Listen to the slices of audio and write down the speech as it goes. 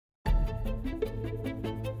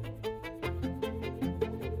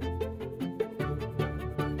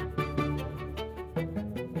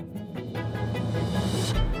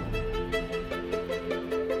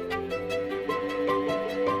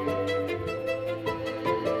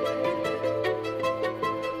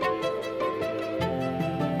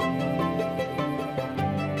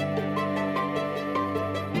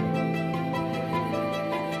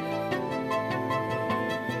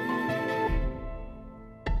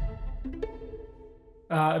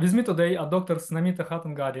With me today are doctors Namita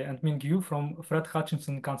Hattangady and Ming Yu from Fred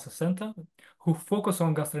Hutchinson Cancer Center, who focus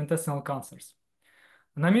on gastrointestinal cancers.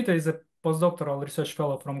 Namita is a postdoctoral research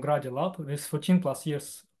fellow from Grady lab with 14 plus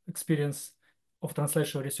years experience of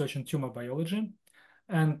translational research in tumor biology.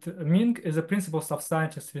 And Ming is a principal staff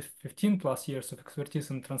scientist with 15 plus years of expertise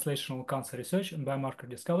in translational cancer research and biomarker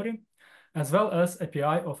discovery, as well as a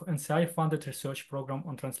PI of NCI-funded research program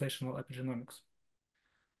on translational epigenomics.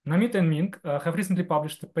 Namita and Ming have recently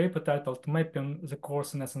published a paper titled Mapping the Core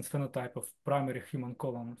Senescence Phenotype of Primary Human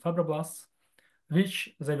Colon Fibroblasts,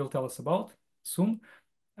 which they will tell us about soon.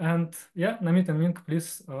 And yeah, Namita and Ming,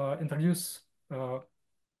 please introduce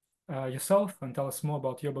yourself and tell us more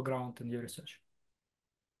about your background and your research.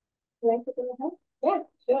 Would like to go ahead? Yeah,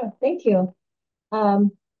 sure. Thank you.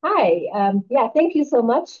 Hi. Yeah, thank you so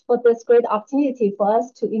much for this great opportunity for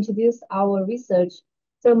us to introduce our research.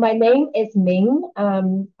 So my name is Ming.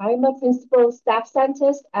 I'm a principal staff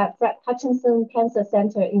scientist at Fred Hutchinson Cancer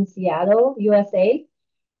Center in Seattle, USA.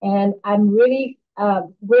 And I'm really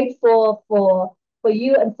grateful for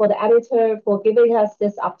you and for the editor for giving us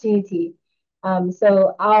this opportunity.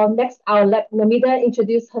 So I'll let Namita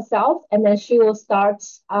introduce herself, and then she will start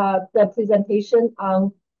the presentation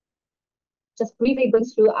on just briefly going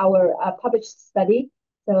through our published study.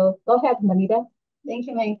 So go ahead, Namita. Thank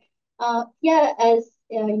you, Ming. Yeah, as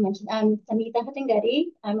you mentioned, I'm Namita Hattangady.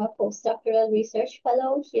 I'm a postdoctoral research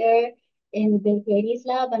fellow here in Bill Grady's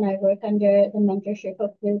lab, and I work under the mentorship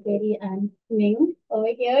of Bill Grady and Ming over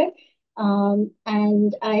here.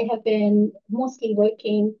 And I have been mostly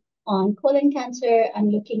working on colon cancer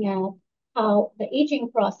and looking at how the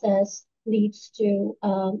aging process leads to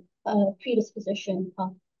a predisposition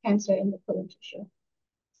of cancer in the colon tissue.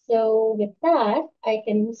 So with that, I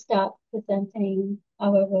can start presenting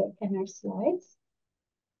our work and our slides.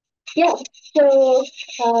 Yeah, so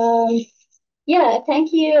yeah,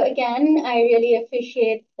 thank you again. I really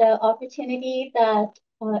appreciate the opportunity that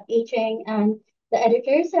Aging and the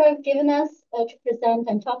editors have given us to present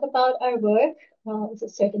and talk about our work. This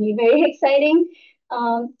is certainly very exciting.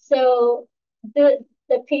 So the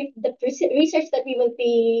research that we will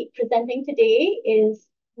be presenting today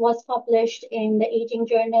was published in the Aging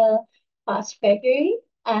Journal last February,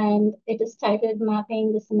 and it is titled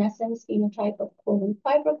Mapping the Senescence Phenotype of Colon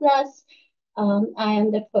Fibroblasts. I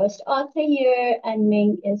am the first author here, and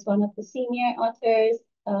Ming is one of the senior authors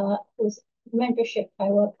whose mentorship I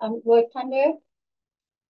worked under.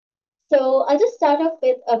 So I'll just start off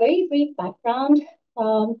with a very brief background.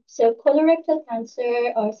 So colorectal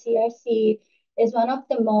cancer, or CRC, is one of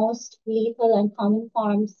the most lethal and common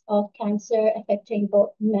forms of cancer affecting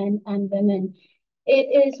both men and women. It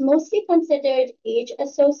is mostly considered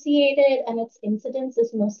age-associated, and its incidence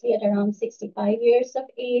is mostly at around 65 years of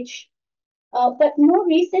age. But more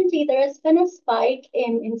recently, there has been a spike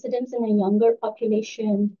in incidence in a younger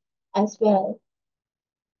population as well.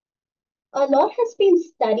 A lot has been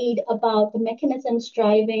studied about the mechanisms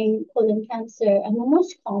driving colon cancer, and the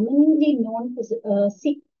most commonly known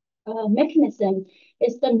mechanism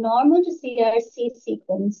is the normal to CRC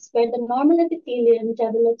sequence, where the normal epithelium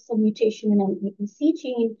develops a mutation in an APC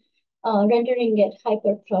gene, rendering it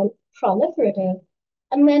hyperproliferative.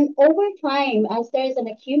 And then over time, as there is an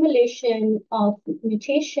accumulation of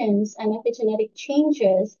mutations and epigenetic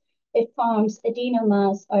changes, it forms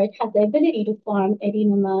adenomas, or it has the ability to form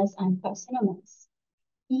adenomas and carcinomas.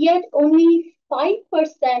 Yet only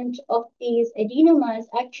 5% of these adenomas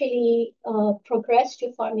actually progress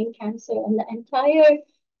to forming cancer, and the entire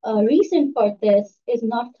reason for this is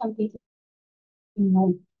not completely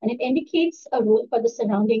known. And it indicates a role for the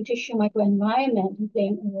surrounding tissue microenvironment in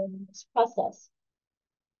playing a role in this process.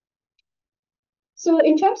 So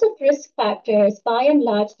in terms of risk factors, by and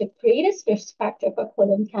large, the greatest risk factor for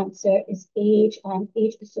colon cancer is age and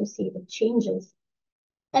age-associated changes.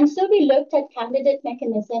 And so we looked at candidate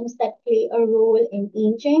mechanisms that play a role in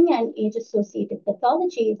aging and age-associated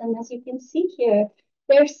pathologies. And as you can see here,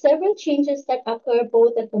 there are several changes that occur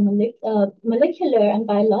both at the molecular and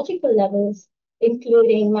biological levels,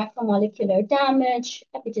 including macromolecular damage,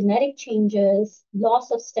 epigenetic changes,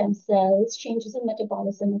 loss of stem cells, changes in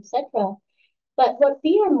metabolism, etc. But what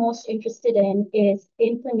we are most interested in is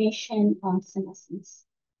inflammation on senescence.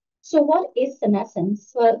 So what is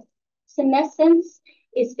senescence? Well, senescence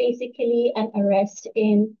is basically an arrest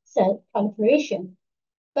in cell proliferation.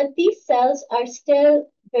 But these cells are still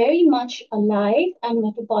very much alive and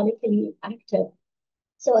metabolically active.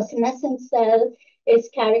 So a senescent cell is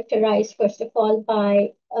characterized, first of all,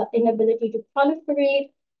 by inability to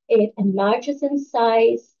proliferate. It enlarges in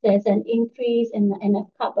size. There's an increase in the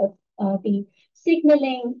NF-kappa B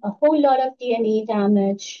signaling, a whole lot of DNA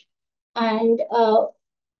damage. And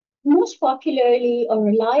most popularly or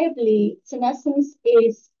reliably, senescence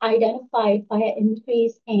is identified by an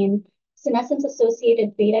increase in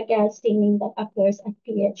senescence-associated beta-gal staining that occurs at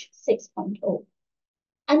pH 6.0.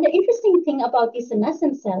 And the interesting thing about these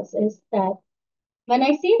senescent cells is that when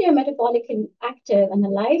I say they're metabolically active and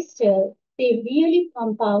alive still, they really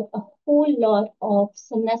pump out a whole lot of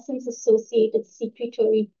senescence-associated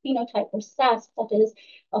secretory phenotype, or SASP, that is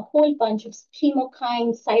a whole bunch of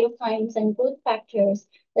chemokines, cytokines, and growth factors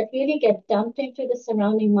that really get dumped into the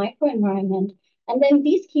surrounding microenvironment. And then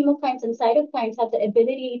these chemokines and cytokines have the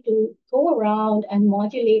ability to go around and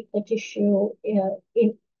modulate the tissue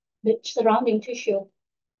in the surrounding tissue.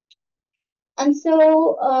 And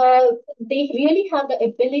so they really have the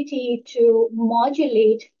ability to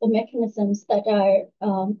modulate the mechanisms that are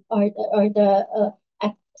the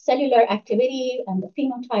cellular activity and the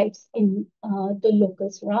phenotypes in the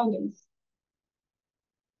local surroundings.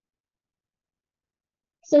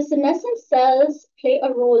 So senescent cells play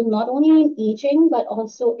a role not only in aging, but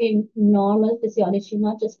also in normal physiology,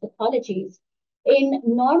 not just pathologies. In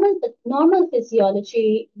normal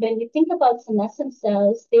physiology, when we think about senescent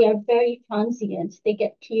cells, they are very transient. They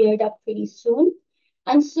get cleared up pretty soon.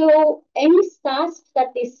 And so any SASP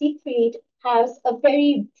that they secrete has a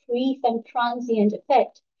very brief and transient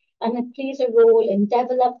effect. And it plays a role in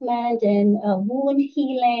development, in wound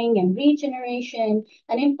healing and regeneration.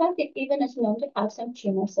 And in fact, it even is known to have some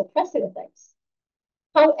tumor suppressive effects.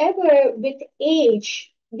 However, with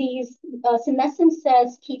age, these senescent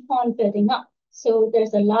cells keep on building up. So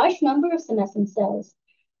there's a large number of senescent cells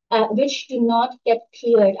which do not get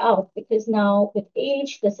cleared out, because now with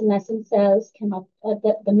age, the senescent cells cannot,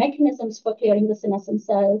 the mechanisms for clearing the senescent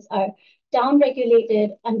cells are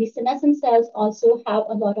downregulated, and the senescent cells also have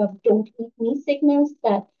a lot of don't eat me signals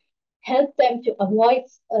that help them to avoid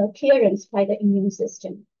clearance by the immune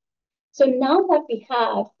system. So now what we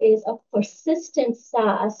have is a persistent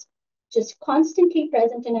SASP just constantly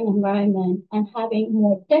present in an environment and having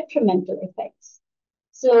more detrimental effects.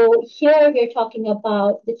 So here we're talking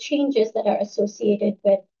about the changes that are associated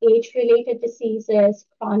with age-related diseases,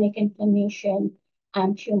 chronic inflammation,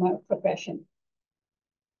 and tumor progression.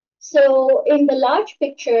 So in the large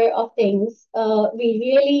picture of things,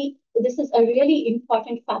 this is a really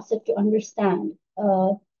important facet to understand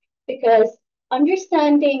because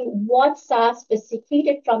understanding what SASP is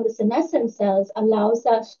secreted from the senescent cells allows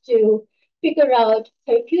us to figure out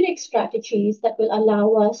therapeutic strategies that will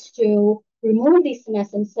allow us to remove these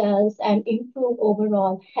senescent cells and improve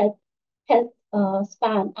overall health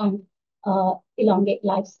span and elongate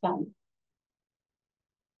lifespan.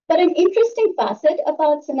 But an interesting facet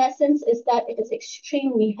about senescence is that it is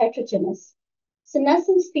extremely heterogeneous.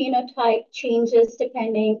 Senescence phenotype changes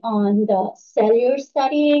depending on the cell you're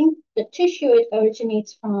studying, the tissue it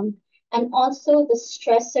originates from, and also the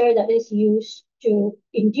stressor that is used to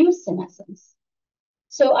induce senescence.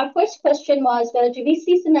 So our first question was, well, do we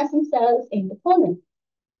see senescent cells in the colon?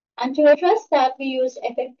 And to address that, we used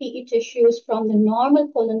FFPE tissues from the normal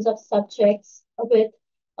colons of subjects with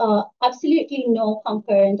absolutely no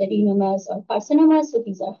concurrent adenomas or carcinomas. So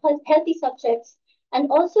these are healthy subjects. And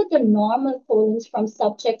also the normal colons from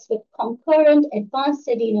subjects with concurrent advanced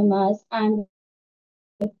adenomas and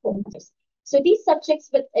colon cancers. So these subjects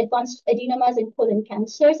with advanced adenomas and colon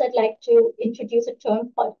cancers, I'd like to introduce a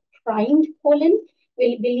term called primed colon.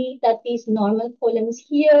 We believe that these normal colons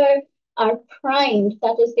here are primed.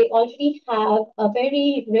 That is, they already have a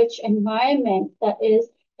very rich environment that is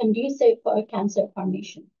conducive for cancer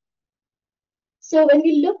formation. So when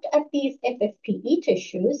we looked at these FFPE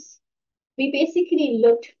tissues, we basically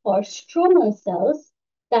looked for stromal cells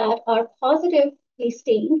that are positively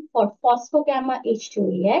stained for phosphogamma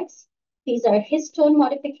H2AX. These are histone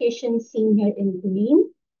modifications seen here in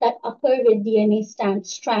green that occur with DNA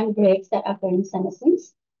strand breaks that occur in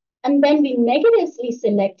senescence. And then we negatively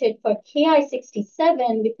selected for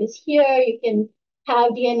Ki67 because here you can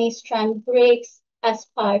have DNA strand breaks as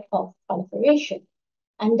part of proliferation.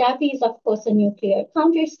 And that is, of course, a nuclear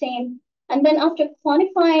counterstain. And then after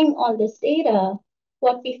quantifying all this data,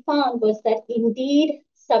 what we found was that indeed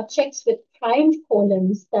subjects with primed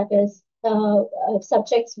colons, that is,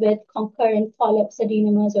 subjects with concurrent polyps,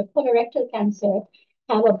 adenomas, or colorectal cancer,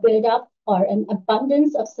 have a buildup or an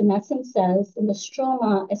abundance of senescent cells in the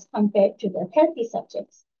stroma as compared to the healthy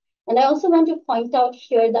subjects. And I also want to point out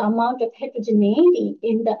here the amount of heterogeneity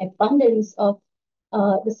in the abundance of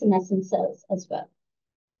the senescent cells as well.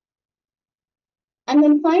 And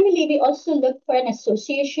then finally, we also looked for an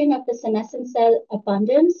association of the senescent cell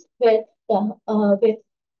abundance with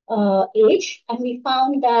age. And we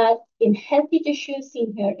found that in healthy tissues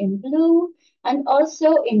seen here in blue, and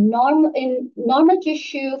also in normal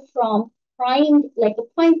tissue from primed, like a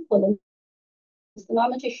primed colon, the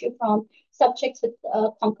normal tissue from subjects with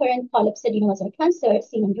concurrent polypsidinomas or cancer,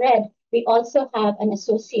 seen in red, we also have an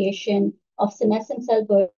association of senescent cell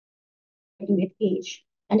burden with age.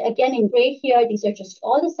 And again, in gray here, these are just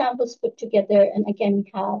all the samples put together. And again,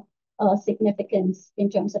 we have significance in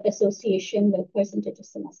terms of association with percentage of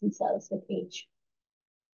senescent cells with age.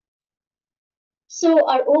 So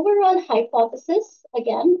our overall hypothesis,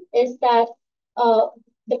 again, is that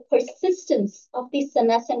the persistence of these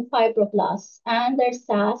senescent fibroblasts and their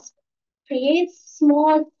SASP creates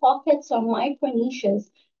small pockets or microniches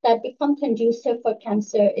that become conducive for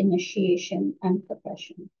cancer initiation and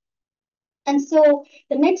progression. And so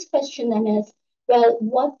the next question then is, well,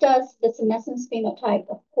 what does the senescence phenotype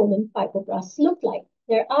of colon fibroblasts look like?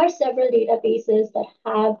 There are several databases that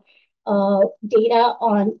have data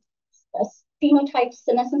on phenotypes,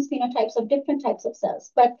 senescence phenotypes of different types of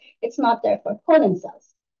cells, but it's not there for colon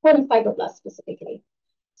cells, colon fibroblasts specifically.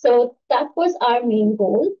 So that was our main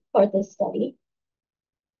goal for this study.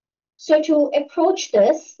 So to approach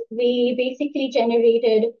this, we basically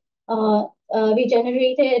generated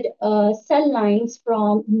cell lines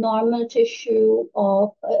from normal tissue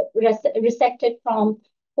of resected from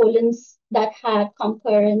colons that had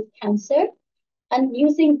concurrent cancer. And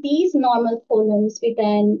using these normal colons, we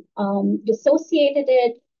then dissociated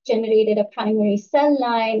it, generated a primary cell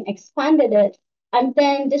line, expanded it, and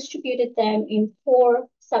then distributed them in 4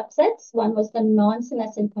 subsets. One was the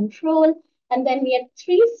non-senescent control. And then we had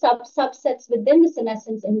 3 subsets within the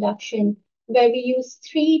senescence induction, where we used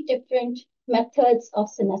 3 different methods of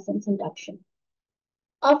senescence induction.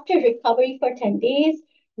 After recovery for 10 days,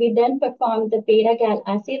 we then performed the beta-gal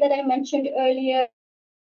assay that I mentioned earlier.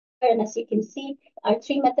 And as you can see, our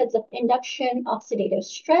 3 methods of induction: oxidative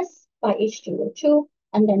stress by H2O2,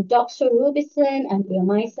 and then doxorubicin and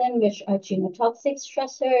bleomycin, which are genotoxic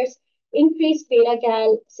stressors, increased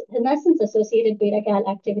beta-gal, senescence-associated beta-gal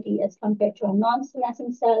activity as compared to our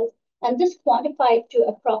non-senescent cells. And this quantified to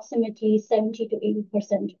approximately 70 to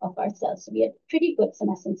 80% of our cells. So we had pretty good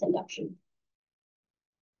senescence induction.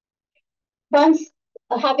 Once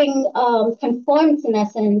having confirmed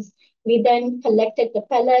senescence, we then collected the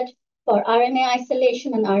pellet for RNA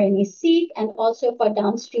isolation and RNA-seq, and also for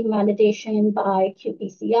downstream validation by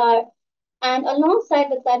qPCR. And alongside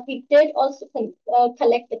with that, we did also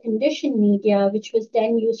collect the conditioned media, which was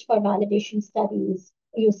then used for validation studies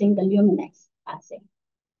using the Luminex assay.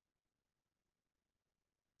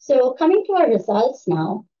 So coming to our results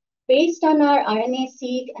now, based on our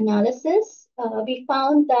RNA-seq analysis, we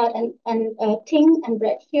found that, Ting and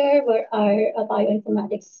Brett here were our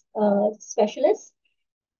bioinformatics specialists.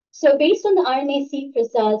 So based on the RNA-seq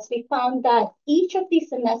results, we found that each of these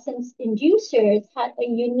senescence inducers had a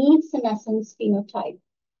unique senescence phenotype.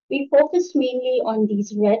 We focused mainly on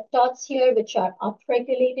these red dots here, which are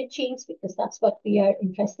upregulated genes, because that's what we are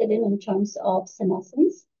interested in terms of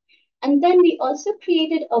senescence. And then we also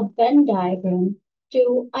created a Venn diagram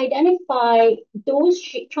to identify those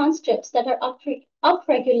transcripts that are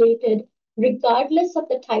upregulated regardless of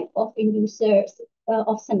the type of inducers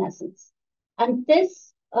of senescence. And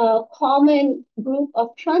this common group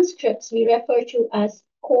of transcripts we refer to as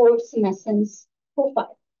core senescence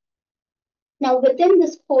profile. Now, within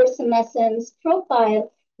this core senescence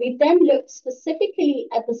profile, we then looked specifically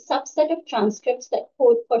at the subset of transcripts that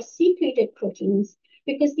code for secreted proteins,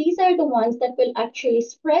 because these are the ones that will actually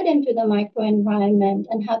spread into the microenvironment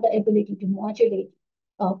and have the ability to modulate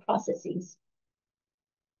processes.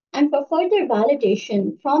 And for further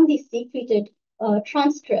validation from these secreted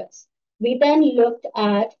transcripts, we then looked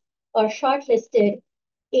at or shortlisted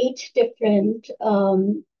 8 different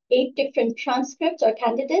transcripts or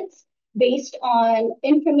candidates based on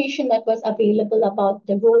information that was available about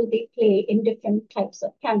the role they play in different types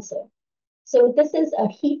of cancer. So this is a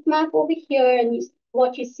heat map over here, and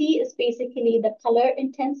what you see is basically the color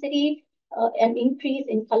intensity. An increase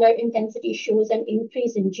in color intensity shows an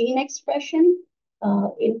increase in gene expression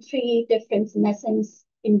in 3 different senescence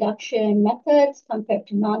induction methods compared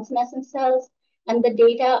to non-senescent cells. And the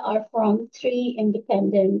data are from 3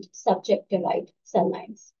 independent subject-derived cell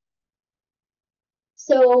lines.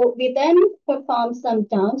 So we then performed some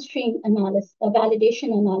downstream analysis,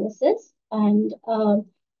 validation analysis. And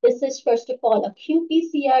this is, first of all, a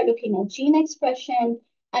qPCR looking at gene expression.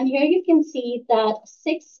 And here you can see that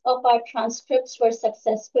 6 of our transcripts were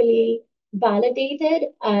successfully validated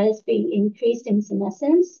as being increased in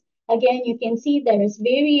senescence. Again, you can see there is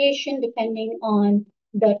variation depending on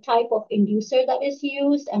the type of inducer that is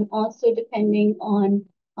used, and also depending on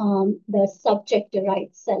the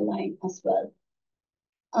subject-derived cell line as well.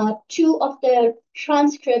 Two of the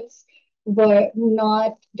transcripts were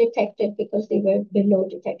not detected because they were below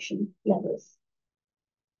detection levels.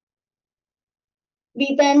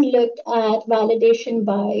 We then looked at validation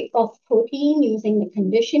of protein using the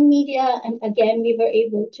conditioned media. And again, we were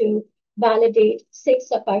able to validate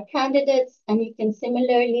 6 of our candidates. And you can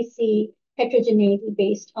similarly see heterogeneity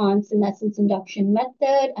based on senescence induction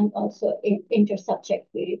method and also inter-subject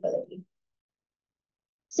variability.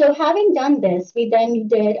 So having done this, we then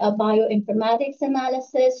did a bioinformatics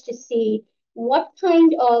analysis to see what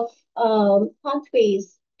kind of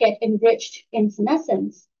pathways get enriched in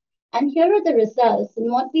senescence. And here are the results. And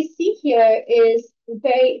what we see here is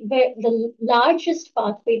the largest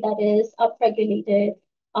pathway that is upregulated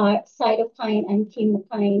are cytokine and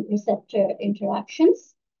chemokine receptor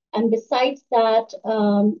interactions. And besides that,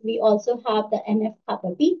 we also have the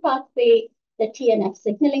NF-kappa B pathway, the TNF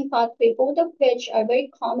signaling pathway, both of which are very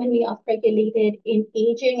commonly upregulated in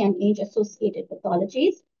aging and age-associated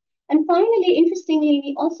pathologies. And finally, interestingly,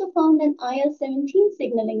 we also found an IL-17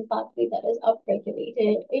 signaling pathway that is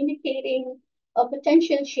upregulated, indicating a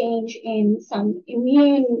potential change in some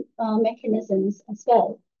immune mechanisms as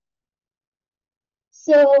well.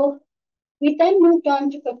 So we then moved on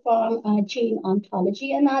to perform a gene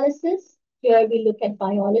ontology analysis. Here we look at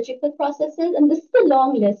biological processes, and this is a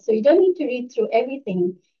long list, so you don't need to read through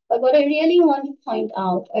everything. But what I really want to point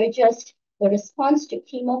out are just the response to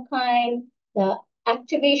chemokine, the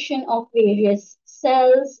activation of various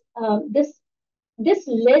cells. This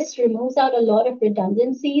list removes out a lot of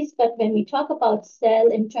redundancies, but when we talk about cell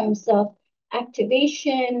in terms of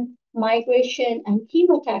activation, migration, and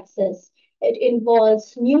chemotaxis, it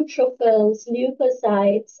involves neutrophils,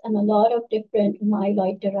 leukocytes, and a lot of different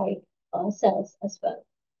myeloid-derived cells as well.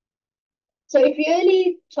 So it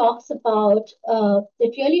really talks about,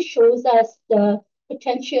 it really shows us the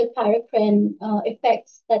potential paracrine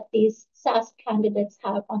effects that these SASP candidates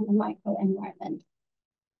have on the microenvironment.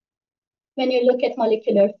 When you look at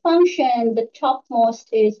molecular function, the topmost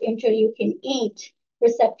is interleukin-8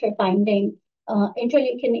 receptor binding.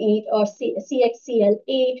 Interleukin-8 or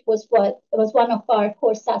CXCL8 was one of our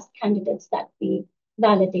core SASP candidates that we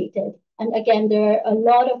validated. And again, there are a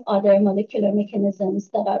lot of other molecular mechanisms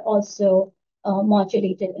that are also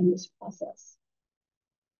modulated in this process.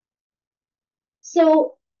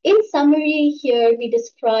 So in summary, here we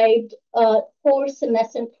described a core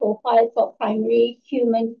senescent profile for primary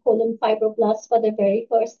human colon fibroblasts for the very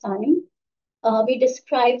first time. We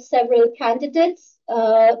described several candidates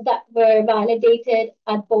that were validated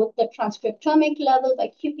at both the transcriptomic level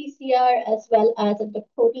by qPCR as well as at the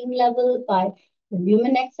protein level by the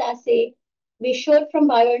Luminex assay. We showed from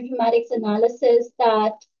bioinformatics analysis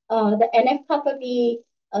that the NF-kappa B,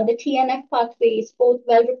 the TNF pathways, both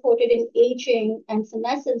well reported in aging and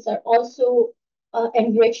senescence, are also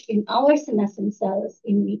enriched in our senescent cells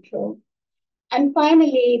in vitro. And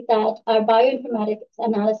finally, that our bioinformatics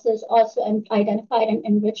analysis also identified an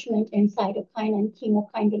enrichment in cytokine and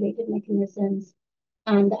chemokine-related mechanisms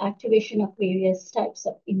and the activation of various types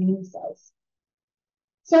of immune cells.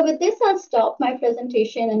 So with this, I'll stop my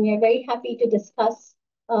presentation, and we are very happy to discuss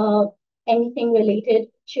anything related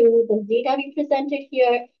to the data we presented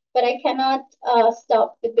here, but I cannot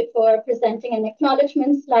stop before presenting an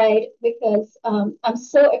acknowledgement slide because I'm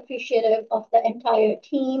so appreciative of the entire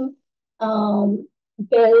team,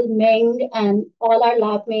 Bill, Ming, and all our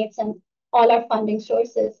lab mates and all our funding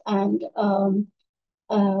sources and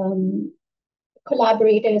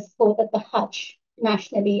collaborators both at the Hutch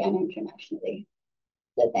nationally and internationally.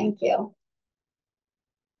 So thank you.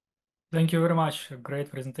 Thank you very much.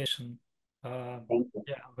 Great presentation. Thank you.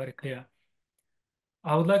 Yeah, very clear.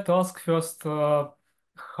 I would like to ask first,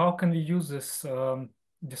 how can we use these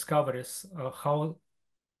discoveries? How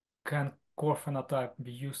can core phenotype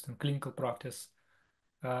be used in clinical practice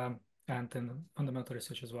and in fundamental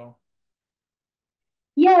research as well?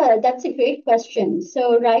 Yeah, that's a great question.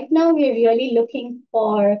 So right now we're really looking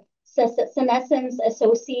for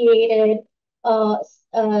senescence-associated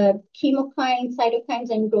chemokines, cytokines,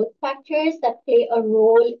 and growth factors that play a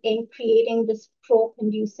role in creating this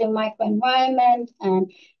pro-conducive microenvironment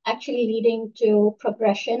and actually leading to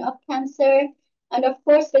progression of cancer. And of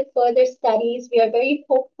course, with further studies, we are very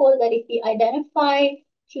hopeful that if we identify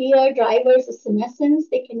clear drivers of senescence,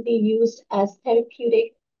 they can be used as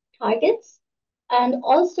therapeutic targets and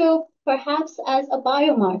also perhaps as a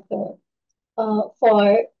biomarker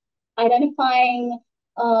for identifying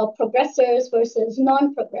progressors versus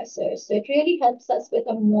non-progressors. So it really helps us with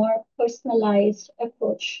a more personalized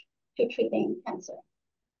approach to treating cancer.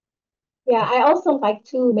 Yeah, I also like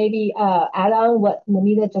to maybe add on what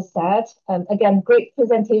Namita just said. Again, great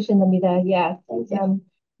presentation, Namita. Yeah,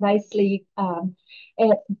 nicely. And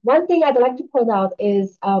one thing I'd like to point out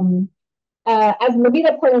is, as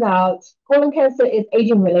Namita pointed out, colon cancer is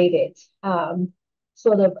aging-related,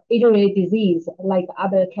 sort of aging-related disease like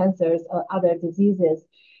other cancers or other diseases.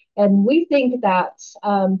 And we think that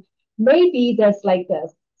maybe there's like a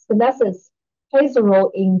senescence plays a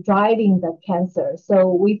role in driving the cancer. So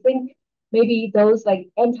we think maybe those like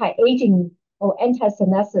anti-aging or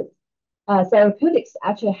anti-senescence therapeutics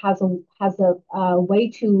actually has a way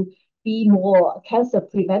to be more cancer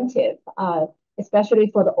preventive, especially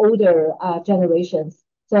for the older generations.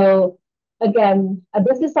 So again,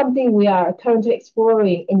 this is something we are currently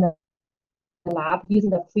exploring in the lab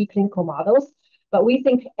using the preclinical models. But we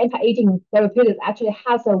think anti-aging therapeutics actually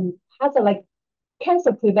has a like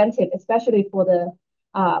cancer preventive, especially for the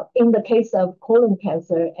in the case of colon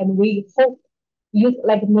cancer. And we hope,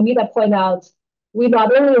 like Namita pointed out, we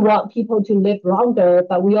not only want people to live longer,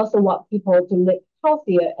 but we also want people to live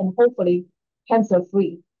healthier and hopefully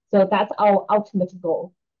cancer-free. So that's our ultimate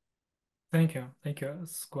goal. Thank you. Thank you.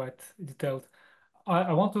 It's quite detailed.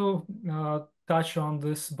 I want to touch on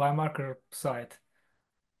this biomarker side.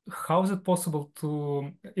 How is it possible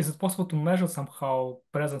to measure somehow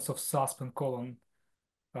presence of SASP in colon?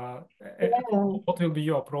 What will be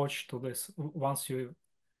your approach to this once you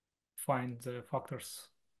find the factors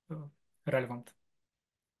relevant?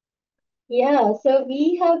 Yeah, so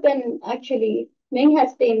we have been actually, Ming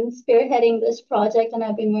has been spearheading this project and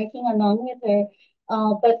I've been working along with her.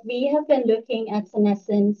 But we have been looking at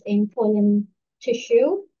senescence in colon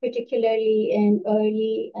tissue, particularly in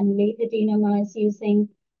early and late adenomas using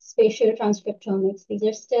spatial transcriptomics. These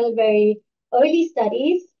are still very early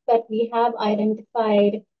studies, but we have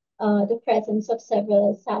identified the presence of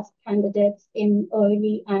several SASP candidates in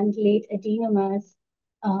early and late adenomas.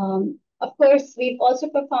 Of course, we've also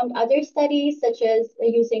performed other studies, such as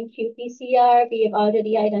using qPCR. We have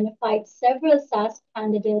already identified several SASP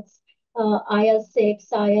candidates,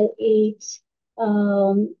 IL-6, IL-8,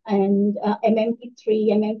 and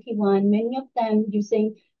MMP3, MMP1, many of them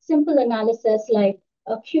using simple analysis like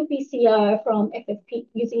qPCR from FFP,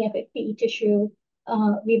 using FFPE tissue.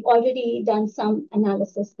 We've already done some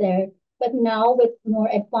analysis there. But now with more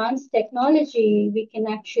advanced technology, we can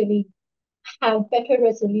actually have better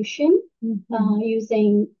resolution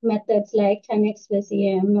using methods like 10x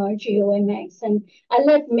VCM or GeoMX. And I'll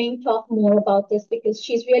let Ming talk more about this because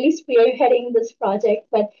she's really spearheading this project.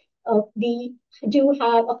 But we do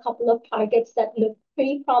have a couple of targets that look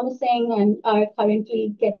pretty promising and are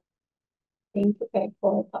currently getting prepared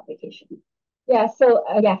for publication. Yeah, so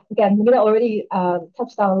again, Namita already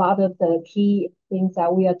touched on a lot of the key things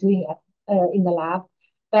that we are doing in the lab.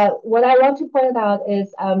 But what I want to point out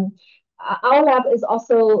is our lab is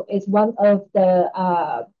one of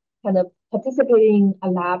the kind of participating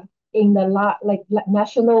lab in the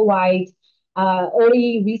national-wide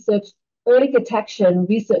early detection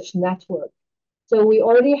research network. So we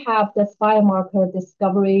already have this biomarker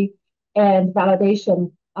discovery and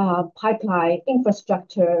validation pipeline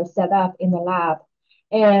infrastructure set up in the lab.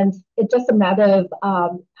 And it's just a matter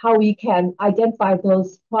of how we can identify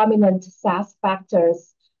those prominent SASP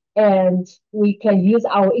factors, and we can use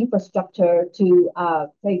our infrastructure to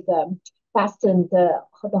fasten the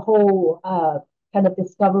whole kind of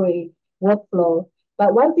discovery workflow.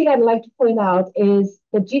 But one thing I'd like to point out is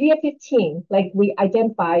the GDF15, like we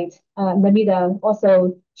identified, Namita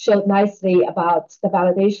also showed nicely about the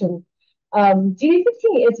validation.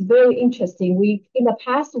 GD15 is very interesting. In the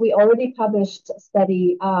past, we already published a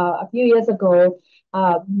study a few years ago,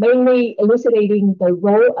 mainly elucidating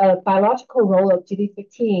the biological role of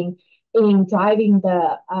GD15 in driving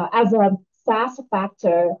as a SASP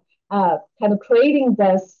factor, kind of creating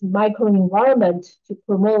this microenvironment to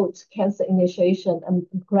promote cancer initiation and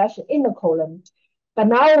progression in the colon. But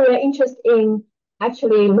now we're interested in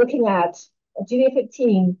actually looking at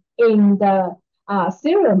GD15 in the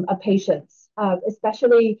serum of patients,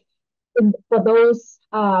 especially for those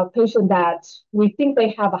patients that we think they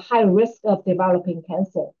have a high risk of developing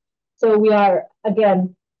cancer. So we are,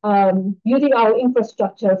 again, using our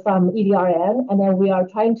infrastructure from EDRN, and then we are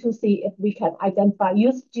trying to see if we can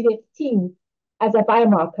use GD15 as a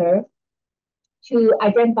biomarker to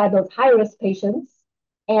identify those high-risk patients.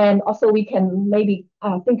 And also we can maybe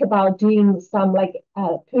think about doing some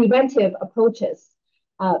preventive approaches.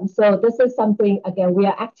 So this is something, again, we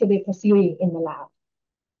are actively pursuing in the lab.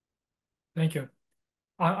 Thank you.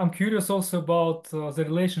 I'm curious also about the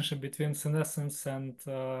relationship between senescence and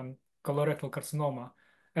colorectal carcinoma.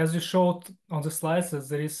 As you showed on the slides,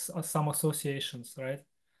 there is some associations, right?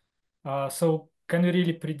 So can you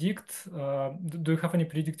really predict, do you have any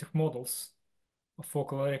predictive models for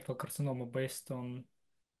colorectal carcinoma based on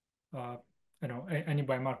any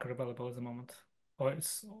biomarker available at the moment, or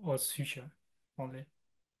it's future only?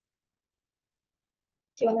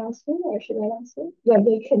 Do you want to answer or should I answer? Yeah,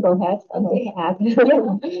 you can go ahead. Okay. Add.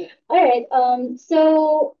 All right.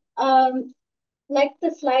 Like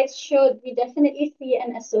the slides showed, we definitely see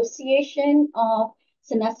an association of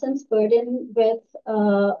senescence burden with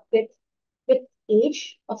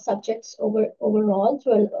age of subjects overall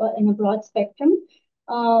in a broad spectrum.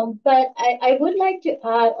 But I would like to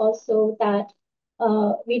add also that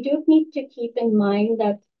we do need to keep in mind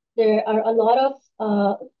that there are a lot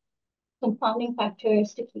of confounding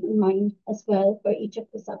factors to keep in mind as well for each of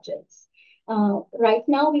the subjects. Right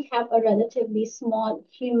now, we have a relatively small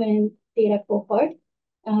human data cohort.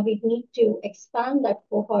 We need to expand that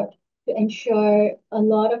cohort to ensure a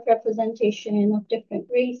lot of representation of different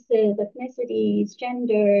races, ethnicities,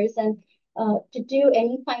 genders, and to do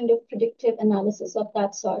any kind of predictive analysis of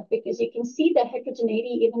that sort, because you can see the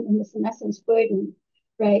heterogeneity even in the senescence burden,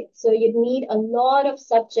 right? So you need a lot of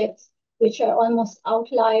subjects which are almost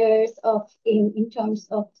outliers in terms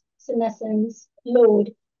of senescence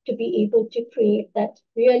load to be able to create that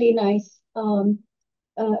really nice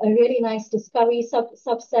a really nice discovery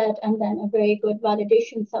subset and then a very good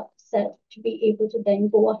validation subset to be able to then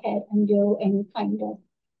go ahead and do any kind of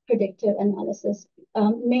predictive analysis.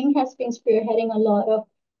 Ming has been spearheading a lot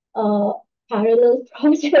of parallel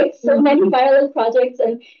projects, so many parallel projects,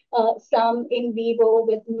 and some in vivo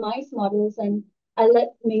with mice models. And I'll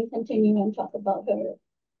let Ming continue and talk about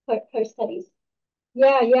her studies.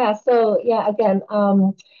 Yeah. So yeah, again,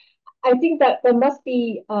 I think that there must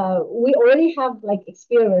be, we already have like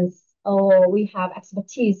experience or we have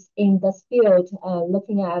expertise in this field,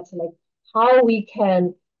 looking at like how we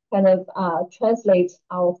can kind of translate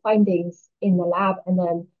our findings in the lab and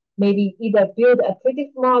then maybe either build a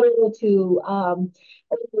predictive model to,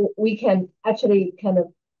 we can actually kind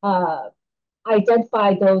of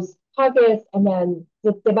identify those targets and then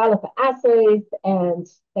develop assays and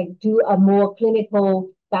like do a more clinical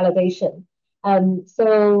validation.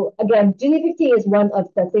 So again, GD50 is one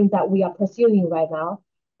of the things that we are pursuing right now.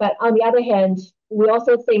 But on the other hand, we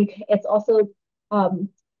also think it's also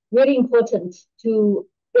really important to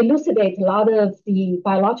elucidate a lot of the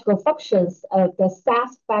biological functions of the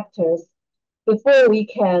SASP factors before we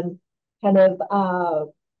can kind of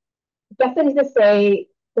definitely say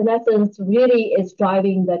senescence really is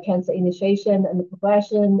driving the cancer initiation and the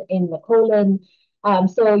progression in the colon.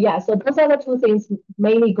 So those are the two things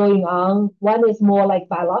mainly going on. One is more like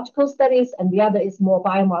biological studies, and the other is more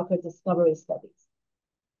biomarker discovery studies.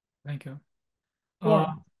 Thank you.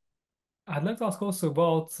 Yeah. I'd like to ask also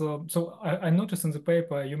about, so I noticed in the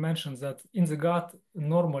paper you mentioned that in the gut,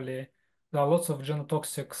 normally there are lots of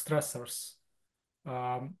genotoxic stressors,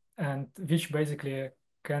 and which basically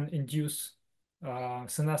can induce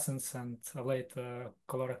senescence and late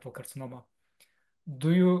colorectal carcinoma.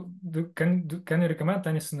 Can you recommend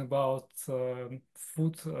anything about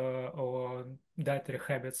food or dietary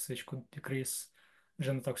habits which could decrease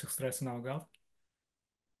genotoxic stress in our gut?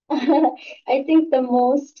 I think the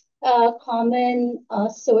most common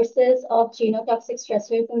sources of genotoxic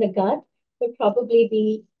stressors in the gut would probably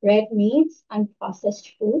be red meats and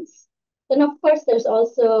processed foods. Then, of course, there's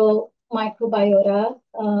also microbiota,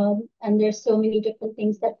 and there's so many different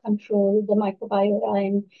things that control the microbiota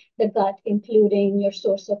in the gut, including your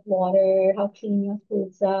source of water, how clean your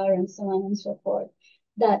foods are, and so on and so forth,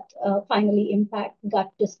 that finally impact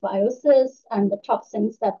gut dysbiosis and the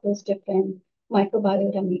toxins that those different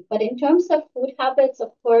microbiota make. But in terms of food habits,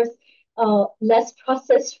 of course, less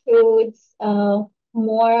processed foods,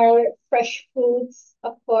 more fresh foods,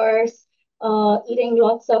 of course, eating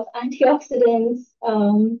lots of antioxidants,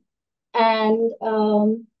 and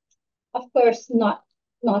of course, not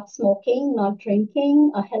smoking, not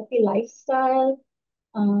drinking, a healthy lifestyle.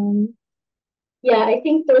 Yeah, I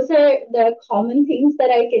think those are the common things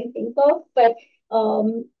that I can think of, but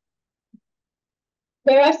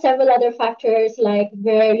there are several other factors like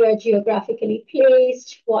where you're geographically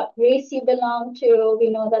placed, what race you belong to. We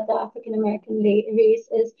know that the African American race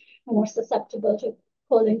is more susceptible to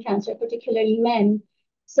colon cancer, particularly men.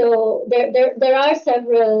 So there are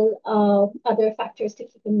several other factors to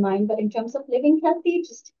keep in mind. But in terms of living healthy,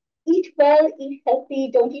 just eat well, eat healthy,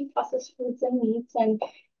 don't eat processed foods and meats, and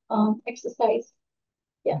exercise.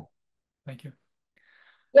 Yeah. Thank you.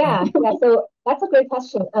 Yeah. So that's a great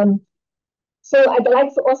question. So I'd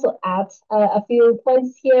like to also add a few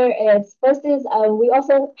points here. First is we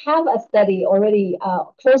also have a study already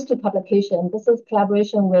close to publication. This is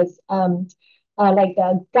collaboration with like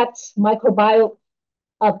a gut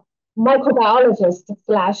microbiologist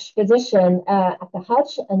 / physician at the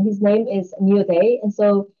Hutch, and his name is Neil Day. And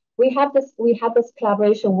so we have this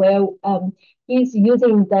collaboration where he's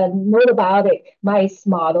using the nosebiotic mouse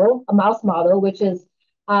model, which is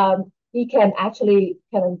he can actually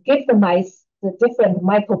kind of give the mice the different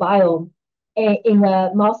microbiome in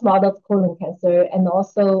a mouse model of colon cancer, and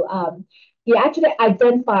also he actually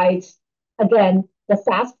identified again the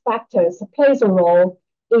SASP factors plays a role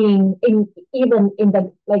in even in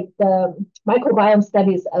the the microbiome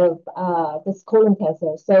studies of this colon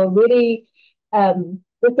cancer. So really,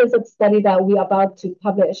 this is a study that we are about to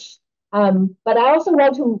publish. But I also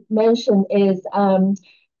want to mention is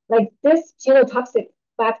this genotoxic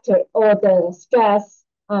factor or the stress,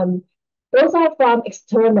 those are from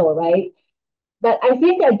external, right? But I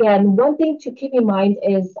think again, one thing to keep in mind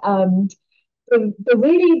is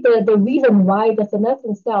the reason why the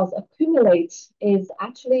senescent cells accumulate is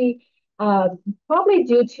actually probably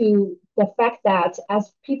due to the fact that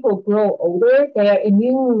as people grow older, their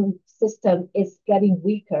immune system is getting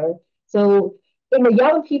weaker. So in the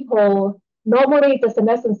young people, normally the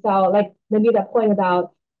senescent cell, like Namita pointed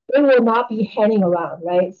out, they will not be hanging around,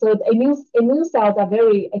 right? So the immune cells are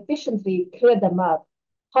very efficiently clear them up.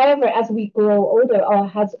 However, as we grow older or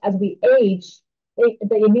as we age,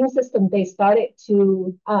 the immune system, they started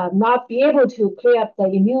to not be able to clear up the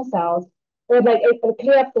immune cells or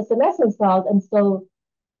clear up the senescent cells. And so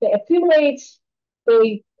they accumulate,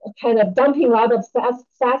 they kind of dumping a lot of SAS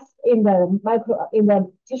in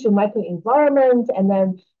the tissue microenvironment, and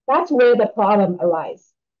then that's where the problem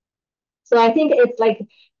arises. So I think it's like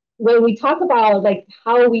when we talk about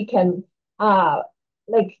how we can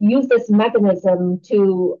use this mechanism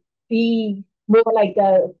to be more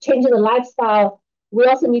changing the lifestyle, we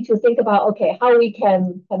also need to think about, okay, how we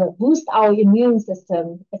can kind of boost our immune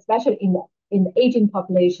system, especially in the aging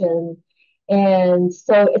population. And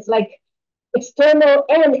so it's like external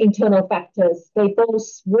and internal factors, they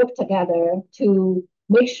both work together to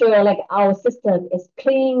make sure our system is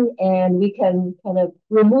clean and we can kind of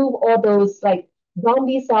remove all those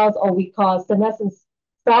zombie cells, or we call senescent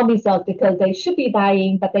zombie cells, because they should be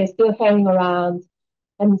dying, but they're still hanging around,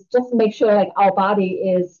 and just make sure our body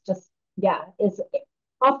is just, is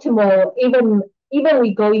optimal, even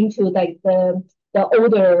we go into the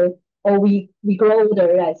older, or we grow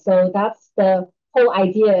older, right? So that's the whole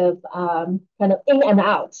idea of kind of in and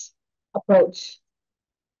out approach.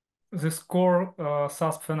 This core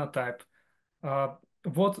SASP phenotype,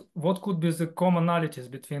 what could be the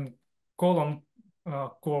commonalities between colon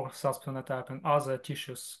core SASP phenotype and other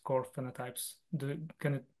tissues core phenotypes?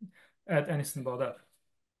 Can you add anything about that?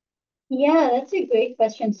 Yeah, that's a great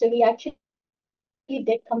question. So we actually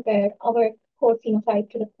did compare our core phenotype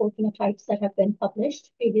to the core phenotypes that have been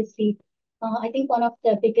published previously. I think one of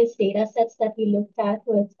the biggest data sets that we looked at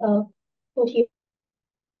was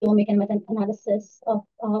proteomic and meta-analysis of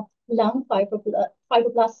lung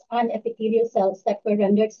fibroblasts and epithelial cells that were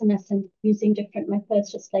rendered senescent using different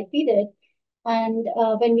methods, just like we did. And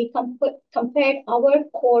when we compared our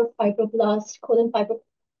core fibroblast, colon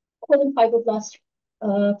fibroblast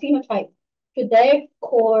phenotype to their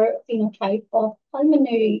core phenotype of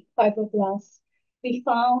pulmonary fibroblasts, we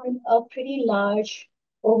found a pretty large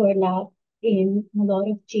overlap in a lot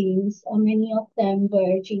of genes. Many of them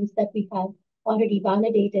were genes that we had already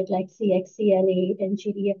validated, like CXCL8 and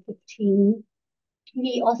GDF15.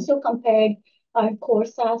 We also compared our core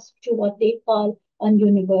SASP to what they call a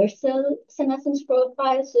universal senescence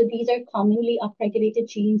profile. So these are commonly upregulated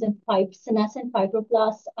genes in senescent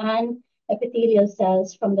fibroblasts and epithelial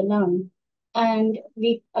cells from the lung. And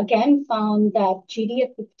we again found that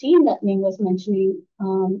GDF15 that Ming was mentioning,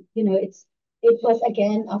 it was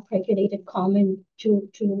again upregulated common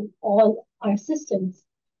to all our systems.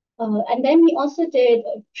 And then we also did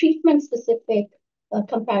treatment-specific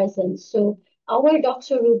comparisons. So our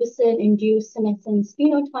doxorubicin-induced senescence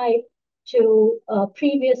phenotype to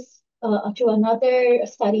to another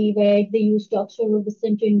study where they used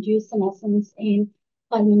doxorubicin to induce senescence in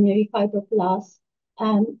pulmonary fibroblasts.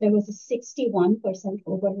 And there was a 61%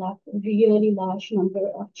 overlap, a really large number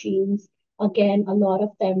of genes. Again, a lot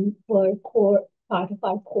of them were part of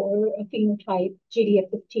our core phenotype,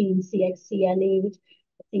 GDF15, CXCL8,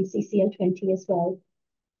 I think CCL20 as well.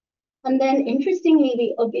 And then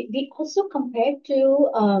interestingly, we also compared to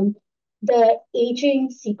the aging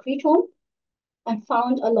secretome and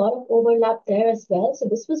found a lot of overlap there as well. So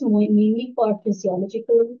this was mainly for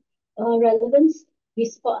physiological relevance. We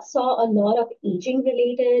saw a lot of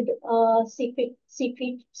aging-related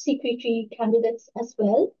secretory candidates as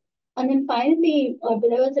well. And then finally,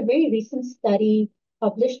 there was a very recent study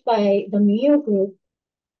published by the Mayo Group,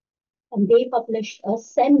 and they published a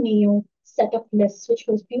Sen Mayo set of lists, which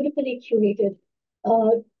was beautifully curated,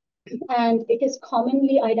 And it is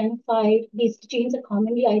commonly identified, these genes are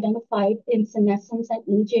commonly identified in senescence and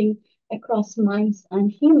aging across mice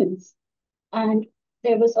and humans. And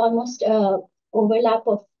there was almost a overlap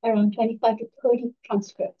of around 25 to 30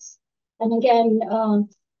 transcripts. And again,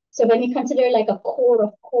 so when we consider like a core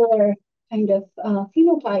of core kind of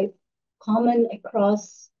phenotype, common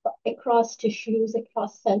across tissues,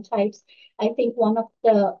 across cell types, I think one of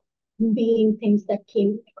the main things that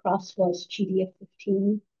came across was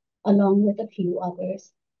GDF15, along with a few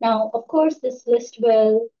others. Now, of course, this list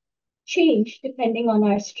will change depending on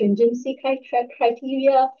our stringency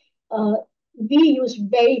criteria. We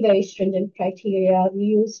used very, very stringent criteria. We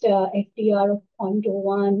used FDR of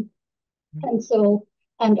 0.01, and so,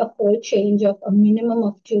 and a whole change of a minimum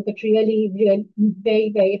of 2, but really,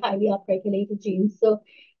 very, very highly upregulated genes. So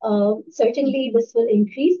certainly this will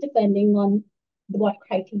increase depending on what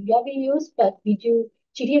criteria we use, but we do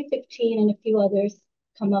GDF15 and a few others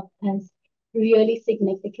come up as really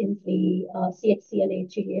significantly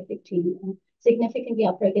CXCL8, GDF15, significantly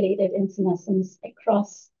upregulated in senescence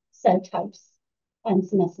across cell types and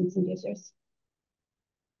senescence inducers.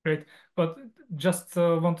 Great, but just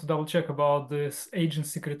want to double check about this agent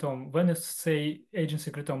secretome. When you say agent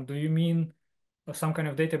secretome, do you mean some kind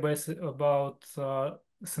of database about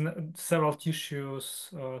several tissues,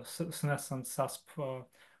 senescent, SASP,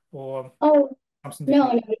 or something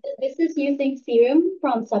different? No, this is using serum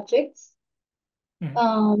from subjects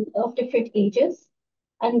of different ages.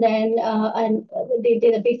 And then they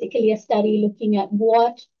did basically a study looking at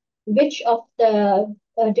which of the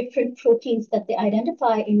different proteins that they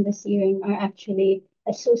identify in the serum are actually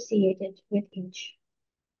associated with each.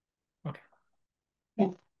 Okay. Yeah.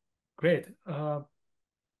 Great.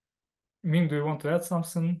 Ming, do you want to add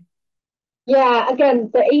something? Yeah,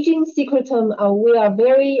 again, the aging secretome, we are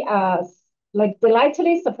very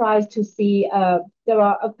delightfully surprised to see there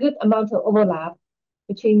are a good amount of overlap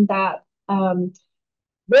between that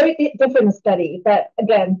very different study. But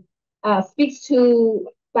again, speaks to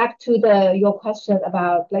back to your question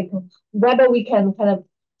about like whether we can kind of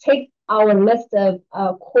take our list of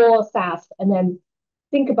core SASP and then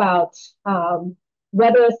think about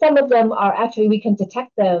whether some of them are actually we can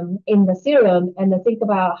detect them in the serum, and then think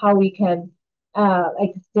about how we can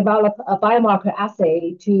like develop a biomarker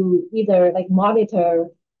assay to either like monitor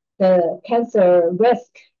the cancer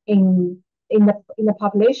risk in the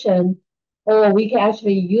population, or we can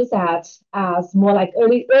actually use that as more like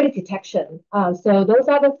early detection. So those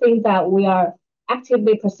are the things that we are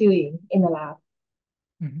actively pursuing in the lab.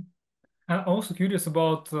 Mm-hmm. I'm also curious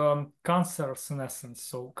about cancer senescence.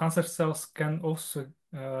 So cancer cells can also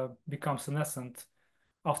become senescent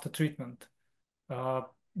after treatment.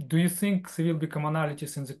 Do you think there will be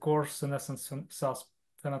commonalities in the core senescence SASP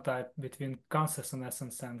phenotype between cancer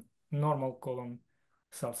senescence and normal colon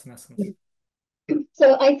cell senescence?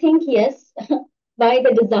 So I think yes, by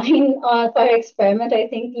the design of our experiment, I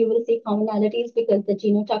think you will see commonalities because the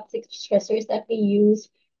genotoxic stressors that we used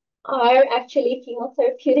are actually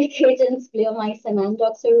chemotherapeutic agents, bleomycin and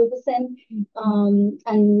doxorubicin.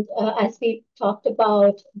 And as we talked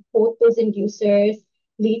about, both those inducers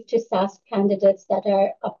lead to SASP candidates that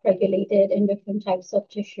are upregulated in different types of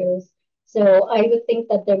tissues. So I would think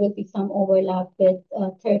that there will be some overlap with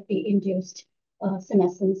therapy-induced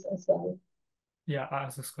senescence as well. Yeah, I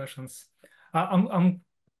ask these questions. I'm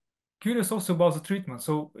curious also about the treatment.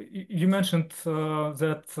 So you mentioned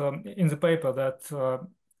that in the paper that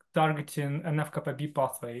targeting an FKB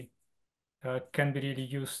pathway can be really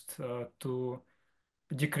used to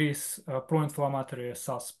decrease pro-inflammatory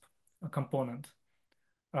SASP component.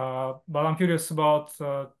 But I'm curious about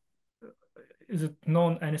is it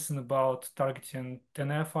known anything about targeting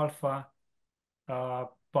TNF-alpha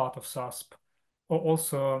part of SASP, or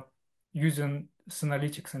also using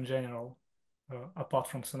senolytics in general, apart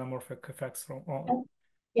from xenomorphic effects from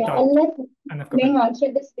Yeah, I'll let Ming NF-κB?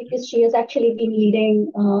 answer this because she has actually been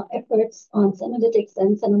leading efforts on senolytics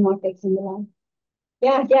and xenomorphics in the lab.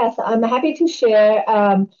 Yeah, yes, I'm happy to share.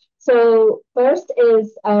 So first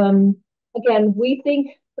is, again, we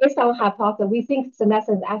think, based on hypothesis, we think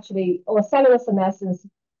senescence actually, or cellular senescence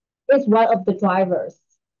is one of the drivers,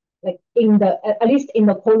 like at least in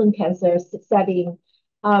the colon cancer setting.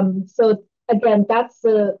 So again, that's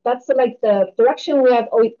like the direction we are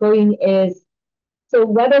going is, so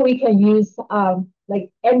whether we can use like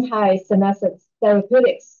anti-senescence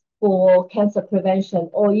therapeutics for cancer prevention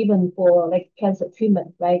or even for like cancer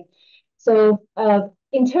treatment, right? So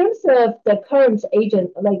in terms of the current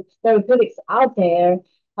agent, like therapeutics out there,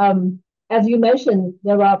 as you mentioned,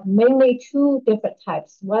 there are mainly two different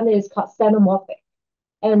types. One is called xenomorphic,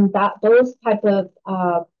 and those type of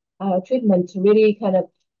treatments really kind of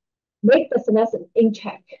make the senescence in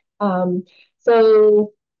check.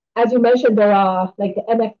 So as you mentioned, there are like the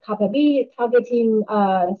NF-kappa B targeting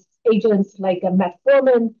agents like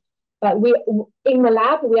metformin, but in the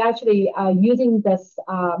lab we actually are using this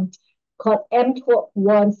called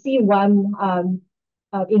mTORC1C1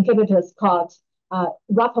 inhibitors called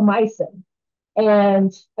rapamycin.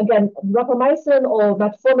 And again, rapamycin or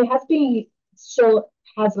metformin has been shown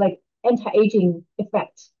has like anti-aging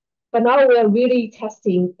effect. But now we are really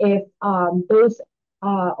testing if those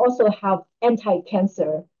also have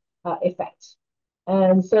anti-cancer effect.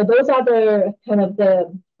 And so those are the kind of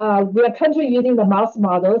we are currently using the mouse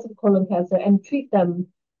models of colon cancer and treat them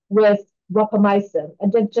with rapamycin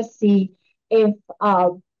and then just see if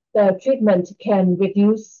the treatment can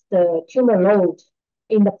reduce the tumor load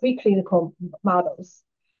in the preclinical models.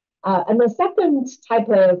 And the second type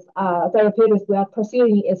of therapeutics we are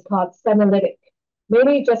pursuing is called senolytic,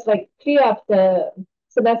 mainly just like clear up the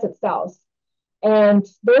senescent cells. And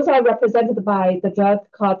those are represented by the drug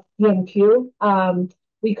called DMQ.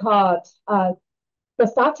 We call it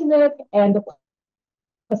dasatinib and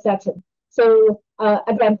quercetin. So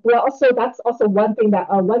again, that's also one thing that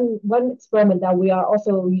one experiment that we are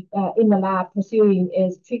also in the lab pursuing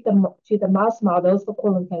is treat the mouse models for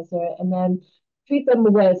colon cancer and then treat them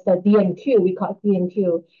with the DMQ. We call it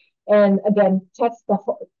DMQ, and again test the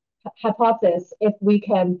hypothesis if we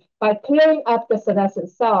can, by clearing up the senescent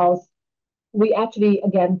cells, we actually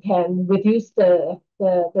again can reduce the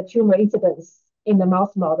tumor incidence in the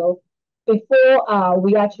mouse model before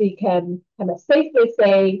we actually can kind of safely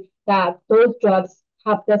say that those drugs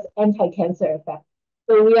have this anti-cancer effect.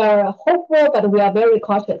 So we are hopeful, but we are very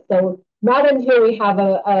cautious. So not until we have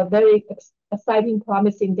a very exciting,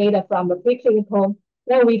 promising data from the preclinical,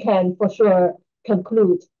 then we can for sure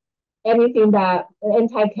conclude anything that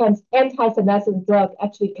anti-senescent drug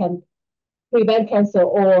actually can prevent cancer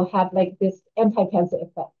or have like this anti-cancer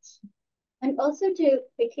effect. And also to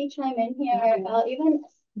quickly chime in here, even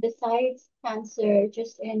besides cancer,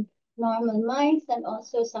 just in normal mice and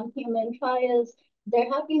also some human trials, there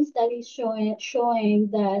have been studies showing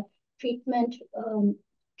that treatment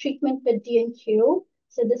with DNQ.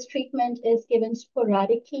 So this treatment is given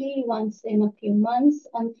sporadically once in a few months,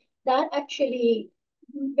 and that actually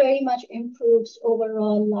very much improves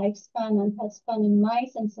overall lifespan and health span in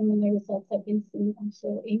mice, and similar results have been seen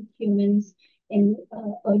also in humans in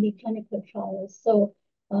early clinical trials. So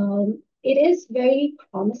it is very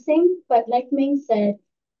promising, but like Ming said,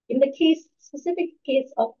 in the specific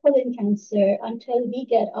case of colon cancer, until we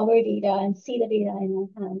get our data and see the data in our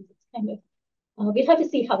hands, it's kind of, we'll have to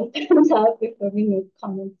see how it turns out before we make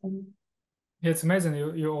comments on it. Yeah, it's amazing.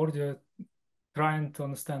 You already trying to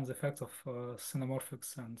understand the effects of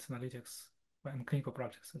xenomorphics and senolytics in clinical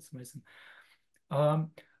practice. It's amazing. I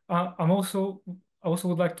also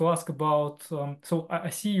would like to ask about, so I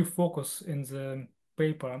see you focus in the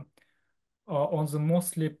paper on the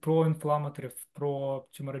mostly pro-inflammatory,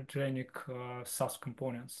 pro-tumorigenic SASP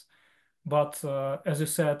components. But as you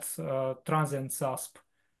said, transient SASP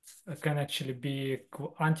can actually be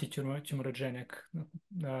anti-tumorigenic,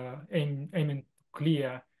 aiming to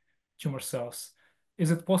clear tumor cells.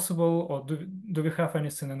 Is it possible, or do we have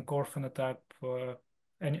anything in core phenotype,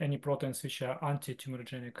 any proteins which are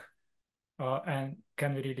anti-tumorigenic, and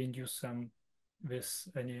can we really induce them with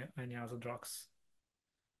any other drugs?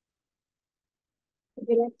 Would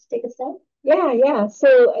you like to take a step? Yeah.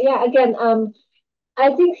 So yeah, again,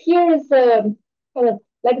 I think here is kind of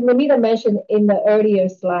like Namita mentioned in the earlier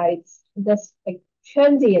slides, this like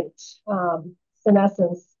transient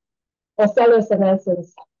senescence or cellular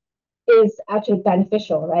senescence is actually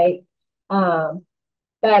beneficial, right?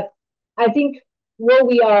 But I think what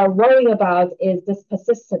we are worrying about is this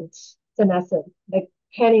persistent senescence, like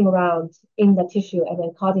hanging around in the tissue and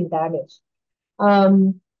then causing damage.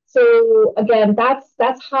 So again, that's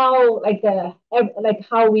how like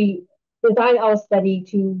how we design our study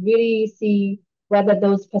to really see whether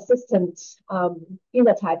those persistent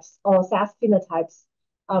phenotypes or SASP phenotypes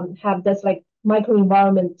have this like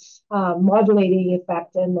microenvironment modulating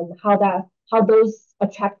effect, and then how those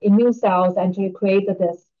attract immune cells and to create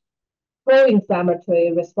this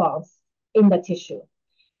pro-inflammatory response in the tissue.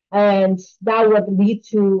 And that would lead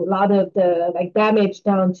to a lot of the like damage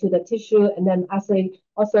down to the tissue, and then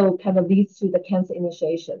also kind of leads to the cancer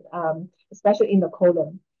initiation, especially in the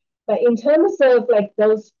colon. But in terms of like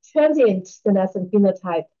those transient senescent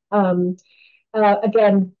phenotype,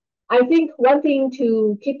 again, I think one thing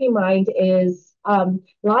to keep in mind is a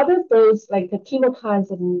lot of those like the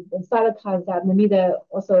chemokines and cytokines that Namita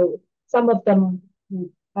also, some of them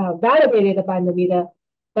validated by Namita,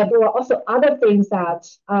 but there were also other things that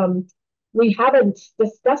we haven't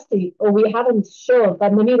discussed it or we haven't shown,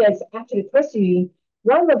 but Namita is actually pursuing.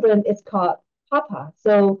 One of them is called PAPA.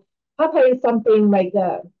 So PAPA is something like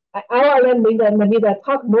I'll let Namita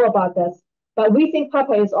talk more about this, but we think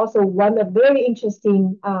PAPA is also one of very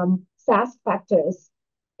interesting SASP factors.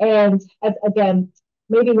 And again,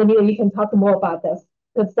 maybe Namita, you can talk more about this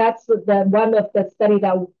because that's the one of the study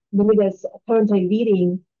that Namita is currently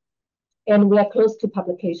leading, and we are close to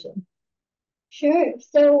publication. Sure.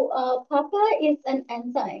 So PAPA is an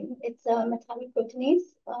enzyme. It's a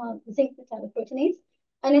metalloproteinase, zinc metalloproteinase,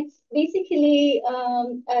 and it's basically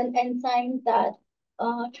an enzyme that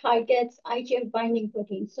targets IGF binding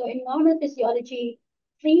proteins. So in normal physiology,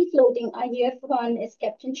 free-floating IGF-1 is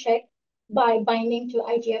kept in check by binding to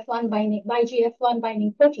IGF-1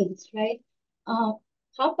 binding proteins, right?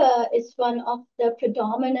 PAPA is one of the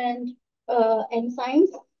predominant enzymes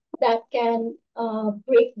that can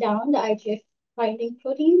break down the IGF binding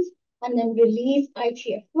proteins and then release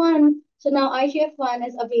IGF-1. So now IGF-1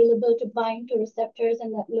 is available to bind to receptors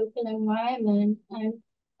in that local environment and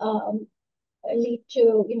lead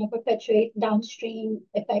to, perpetuate downstream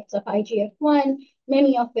effects of IGF-1,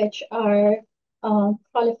 many of which are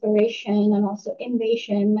proliferation and also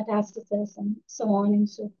invasion, metastasis, and so on and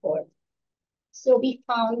so forth. So we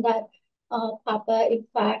found that PAPA, in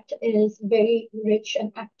fact, is very rich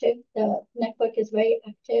and active. The network is very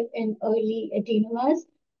active in early adenomas.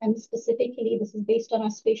 And specifically, this is based on our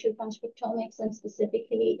spatial transcriptomics and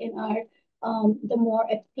specifically in our the more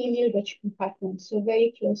epithelial-rich compartments, so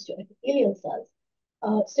very close to epithelial cells.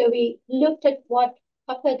 So we looked at what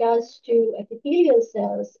PAPA does to epithelial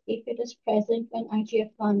cells if it is present when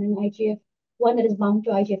IGF-1 and IGF-1 that is bound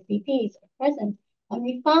to IGF-BPs are present. And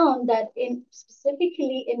we found that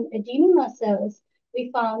specifically in adenoma cells, we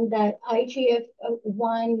found that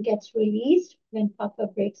IGF-1 gets released when PAPA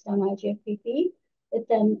breaks down IGF-BP. It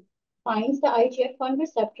then binds the IGF-1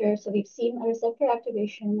 receptor. So we've seen a receptor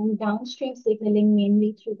activation and downstream signaling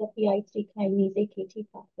mainly through the PI3 kinase AKT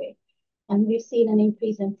pathway. And we've seen an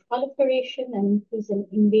increase in proliferation and increase in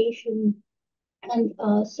invasion. And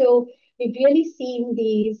so we've really seen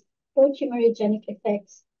these pro-tumorigenic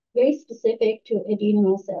effects very specific to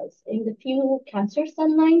adenoma cells. In the few cancer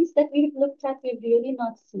cell lines that we've looked at, we've really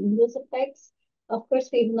not seen those effects. Of course,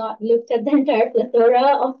 we've not looked at the entire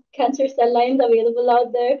plethora of cancer cell lines available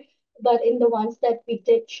out there, but in the ones that we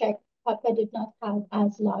did check, PAPA did not have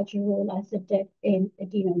as large a role as it did in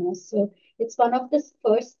adenomas. So it's one of the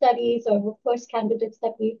first studies or first candidates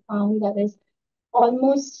that we found that is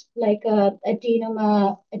almost like a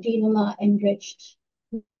adenoma enriched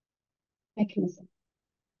mechanism.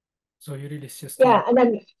 So you really see and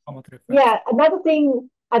then another thing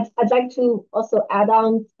I'd like to also add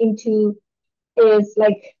on into is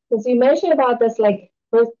like, as you mentioned about this, like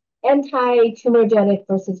anti-tumorigenic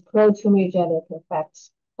versus pro-tumorigenic effects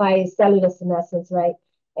by cellular senescence, right?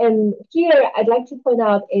 And here I'd like to point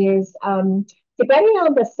out is depending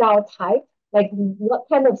on the cell type, like what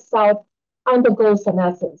kind of cell undergoes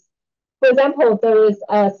senescence. For example, there is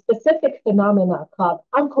a specific phenomena called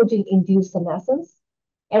oncogene-induced senescence,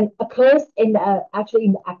 and occurs in actually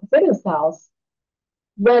in the epithelial cells.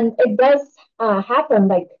 When it does happen,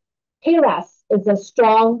 like KRAS is a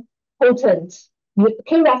strong, potent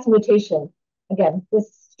KRAS mutation. Again,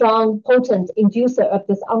 this strong, potent inducer of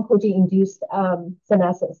this oncogene-induced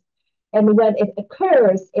senescence. And when it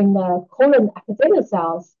occurs in the colon epithelial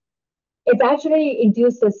cells, it actually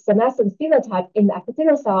induces senescence phenotype in the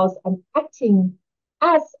epithelial cells and acting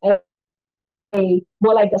as a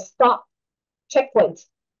more like a stop checkpoint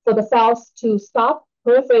for the cells to stop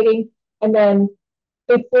proliferating and then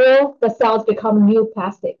before the cells become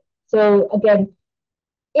neoplastic. So again,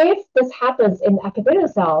 if this happens in epithelial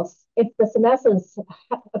cells, if the senescence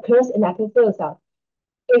occurs in epithelial cells,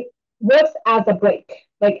 it works as a break,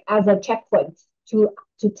 like as a checkpoint to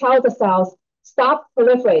tell the cells stop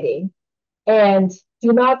proliferating and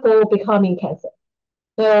do not go becoming cancer.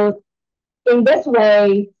 So in this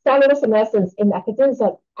way, cellular senescence in epithelial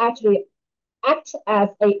cells actually act as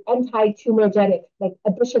a anti-tumorigenic, like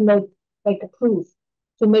additional like proof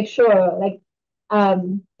to make sure like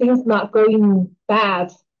things not going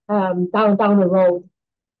bad down the road.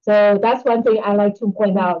 So that's one thing I like to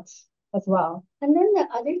point out as well. And then the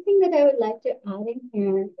other thing that I would like to add in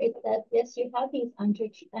here is that yes, you have these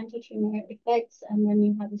anti-tumor effects, and then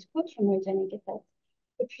you have these pro-tumorigenic effects.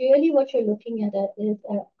 But really, what you're looking at is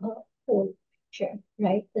a whole picture,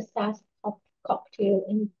 right? The SASP cocktail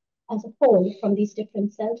as a whole from these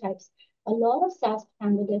different cell types. A lot of SASP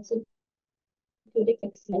candidates, including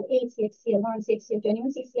CXCL8, CXCL1, CXCL20,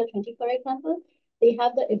 and CXCL20, for example, they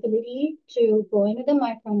have the ability to go into the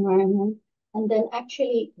microenvironment and then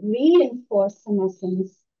actually reinforce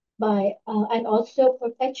senescence by and also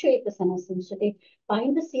perpetuate the senescence. So they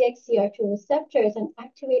bind the CXCR2 receptors and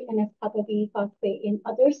activate NF-kappa B pathway in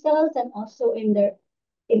other cells and also in their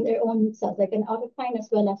own cells, like an autocrine as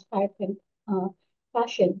well as paracrine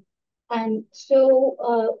fashion. And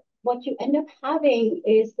so what you end up having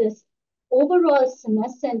is this overall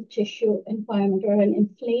senescent tissue environment or an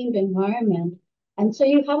inflamed environment. And so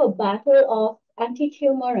you have a battle of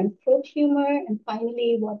anti-tumor and pro-tumor. And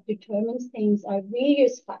finally, what determines things are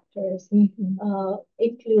various factors,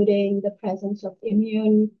 including the presence of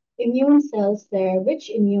immune cells there. Which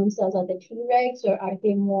immune cells are the Tregs, or are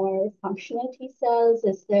they more functional T cells?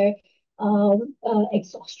 Is there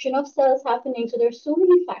exhaustion of cells happening? So there's so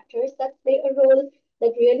many factors that play a role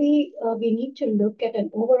that really we need to look at an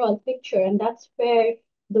overall picture, and that's where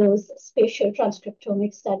those spatial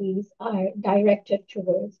transcriptomic studies are directed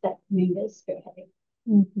towards that Ming is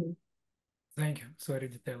spearheading. Thank you. It's very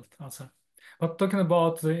detailed answer. But talking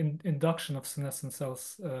about the induction of senescent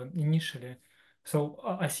cells initially, so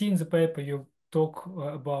I see in the paper you talk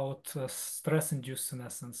about stress-induced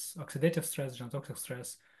senescence, oxidative stress, genotoxic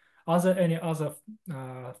stress. Are there any other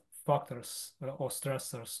factors or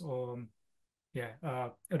stressors or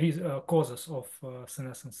causes of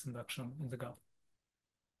senescence induction in the gut?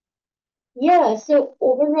 Yeah, so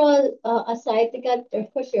overall, aside the gut,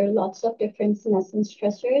 of course, there are lots of different senescence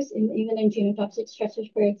stressors, even in genotoxic stressors,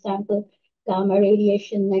 for example, gamma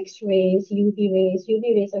radiation, X-rays, UV rays.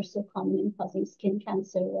 UV rays are so common in causing skin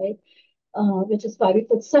cancer, right? Which is why we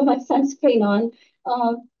put so much sunscreen on.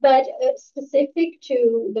 But specific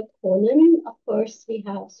to the colon, of course, we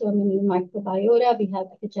have so many microbiota. We have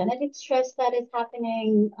epigenetic stress that is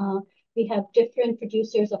happening. We have different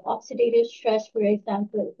producers of oxidative stress, for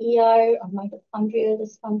example, ER or mitochondrial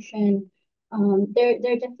dysfunction. There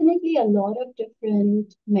are definitely a lot of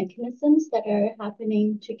different mechanisms that are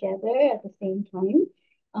happening together at the same time.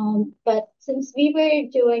 But since we were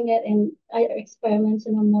doing it in our experiments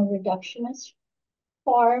in a more reductionist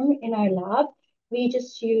form in our lab, we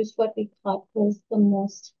just used what we thought was the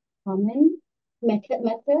most common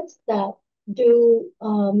methods that do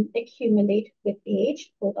accumulate with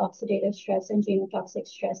age. Both oxidative stress and genotoxic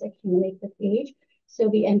stress accumulate with age. So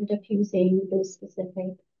we ended up using those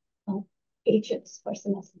specific agents for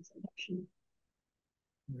senescence induction.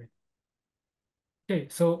 Great. Okay,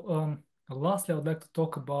 so lastly, I would like to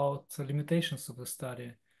talk about the limitations of the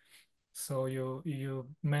study. So you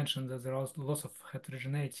mentioned that there are lots of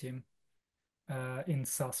heterogeneity in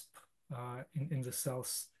SASP in the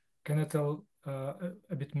cells. Can you tell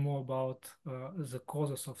a bit more about the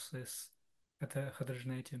causes of this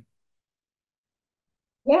heterogeneity?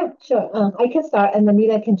 Yeah, sure. I can start, and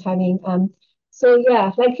Namita can chime in. So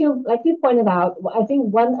yeah, like you pointed out, I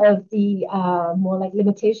think one of the more like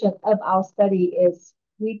limitation of our study is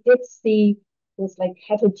we did see this like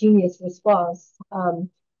heterogeneous response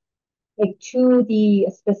like to the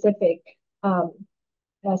specific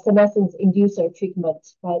senescence inducer treatment,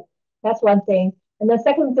 right? That's one thing. And the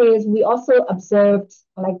second thing is we also observed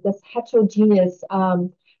like this heterogeneous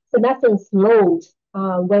senescence load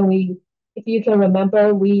when we, if you can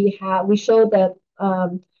remember, we showed that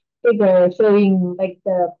figure showing like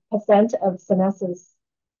the percent of senescence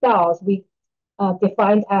cells we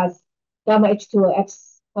defined as gamma H2O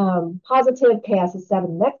positive, KS7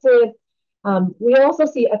 negative. We also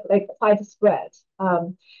see like quite a spread.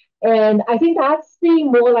 And I think that's the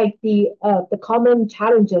more like the common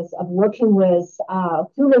challenges of working with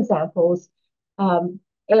human samples.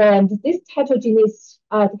 And this heterogeneous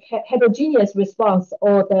response,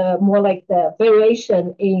 or the more like the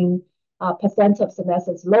variation in percent of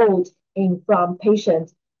senescence load in from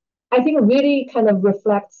patients, I think really kind of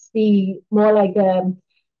reflects the more like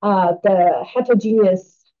the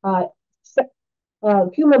heterogeneous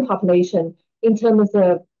human population in terms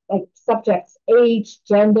of like subjects' age,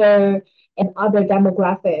 gender, and other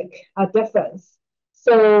demographic difference.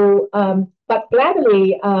 So, but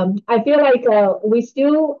gladly, I feel like we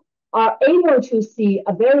still are able to see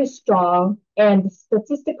a very strong and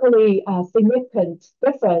statistically significant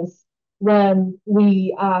difference when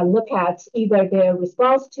we look at either their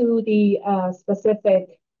response to the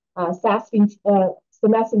specific SASP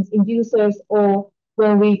senescence inducers, or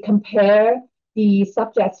when we compare the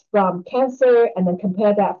subjects from cancer and then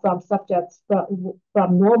compare that from subjects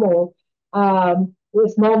from normal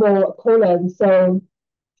with normal colon. So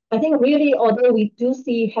I think really, although we do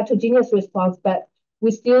see heterogeneous response, but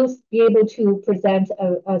we still be able to present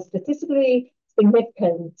a statistically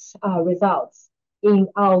significant results in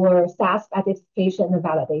our SASP identification and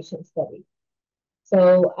validation study.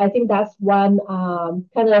 So I think that's one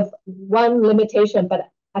kind of one limitation, but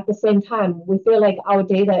at the same time, we feel like our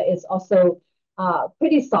data is also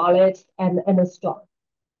pretty solid and strong.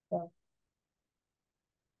 So.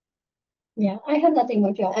 Yeah, I have nothing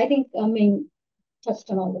more to add. I think Ming touched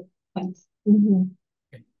on all the points.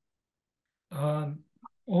 Okay.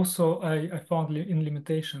 Also, I found in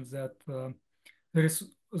limitations that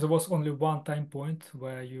there was only one time point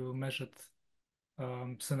where you measured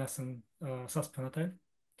senescent SASP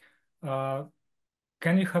phenotype.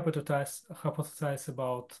 Can you hypothesize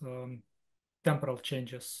about temporal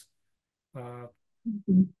changes?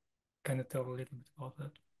 Can you tell a little bit about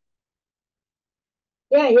that?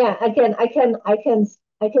 Yeah. Again, I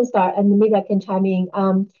can start, and Namita can chime in.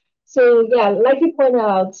 So yeah, like you point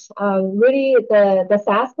out, really the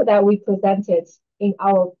SASP that we presented in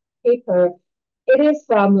our paper, it is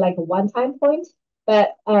from like a one-time point,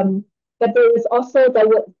 but there is also there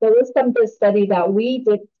was some study that we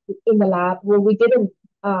did in the lab where we didn't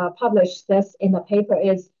publish this in the paper.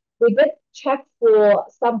 Is we did check for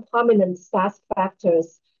some prominent SASP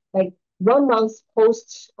factors like 1 month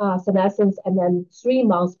post senescence and then 3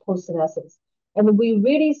 months post senescence, and we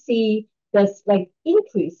really see this like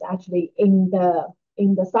increase actually in the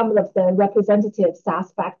some of the representative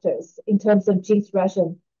SASP factors in terms of gene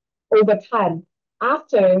expression over time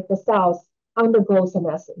after the cells undergo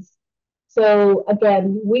senescence. So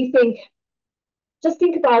again, we think just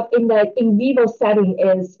think about in the in vivo setting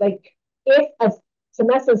is like if a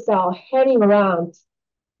senescent cell hanging around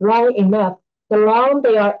long enough, the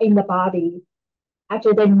longer they are in the body,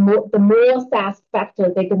 actually the more SASP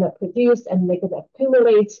factor they're going to produce and they're going to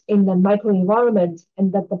accumulate in the microenvironment,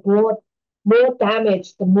 and that the more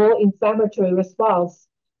damage, the more inflammatory response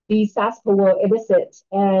these SASP will elicit.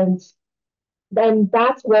 And then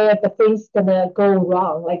that's where the thing's gonna go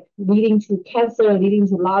wrong, like leading to cancer, leading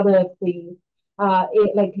to a lot of the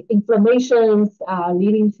like inflammations,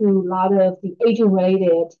 leading to a lot of the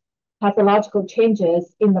aging-related pathological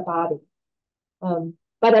changes in the body.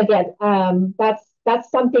 But again, that's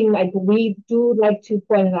something like we do like to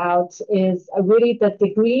point out is really the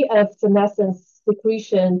degree of senescence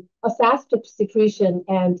secretion, or SASP secretion,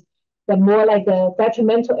 and the more like the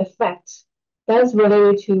detrimental effect that's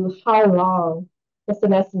related to how long the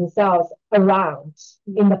senescent cells around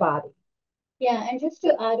in the body. Yeah, and just to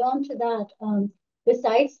add on to that,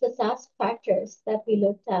 besides the SASP factors that we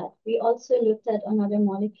looked at, we also looked at another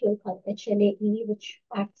molecule called HLA-E, which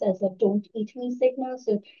acts as a don't eat me signal.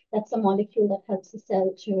 So that's a molecule that helps the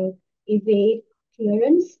cell to evade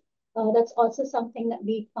clearance. That's also something that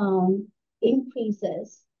we found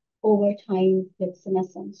increases over time with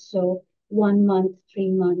senescence. So 1 month,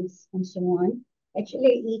 3 months, and so on.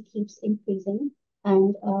 HLA-E keeps increasing.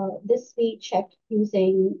 And this we checked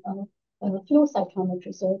using flow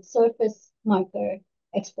cytometry, so it's surface marker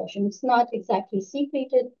expression. It's not exactly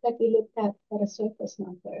secreted that we looked at, but a surface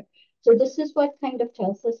marker. So this is what kind of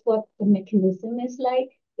tells us what the mechanism is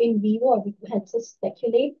like in vivo, or it helps us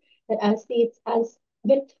speculate that as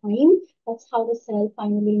with time, that's how the cell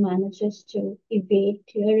finally manages to evade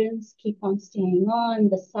clearance, keep on staying on,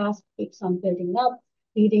 the SASP keeps on building up,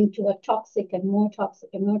 leading to a toxic and more toxic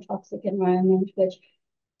and more toxic environment, which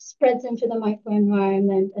spreads into the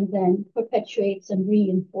microenvironment and then perpetuates and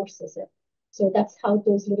reinforces it. So that's how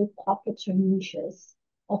those little pockets or niches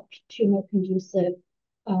of tumor conducive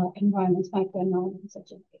environments, microenvironments are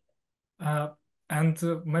generated.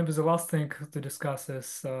 And maybe the last thing to discuss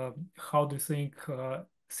is how do you think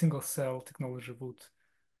single cell technology would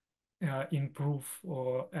improve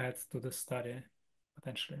or add to the study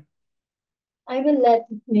potentially? I will let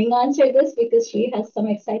Ming answer this because she has some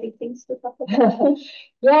exciting things to talk about.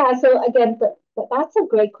 Yeah, so again, that's a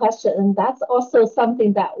great question. And that's also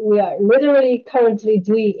something that we are literally currently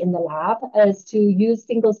doing in the lab, is to use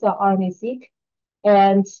single cell RNA-seq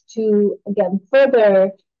and to, again,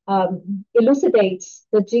 further elucidate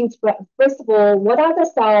the genes. First of all, what are the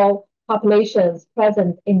cell populations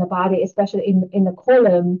present in the body, especially in the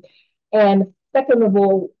colon? And second of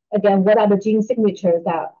all, again, what are the gene signatures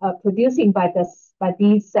that are producing by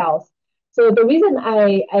these cells? So the reason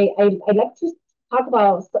I like to talk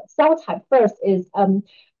about cell type first is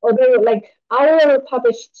although like our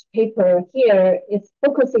published paper here is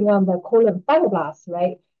focusing on the colon fibroblasts,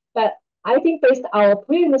 right? But I think based on our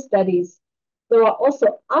previous studies, there are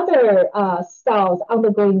also other cells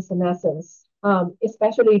undergoing senescence,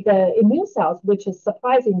 especially the immune cells, which is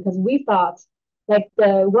surprising because we thought like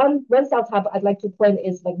the one cell type I'd like to point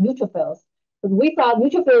is like neutrophils. But we thought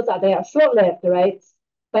neutrophils they are short-lived, right?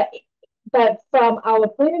 But from our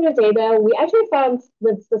preliminary data, we actually found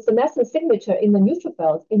the senescence signature in the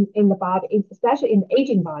neutrophils in the body, especially in the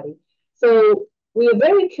aging body. So we are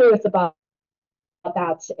very curious about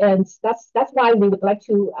that. And that's why we would like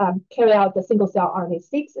to carry out the single-cell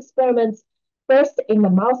RNA-seq experiments first in the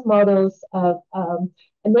mouse models of,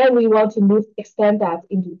 and then we want to extend that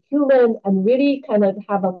into human and really kind of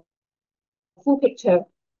have a full picture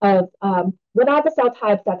of what are the cell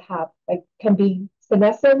types that have can be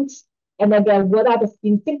senescent, and again, what are the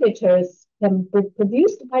gene signatures can be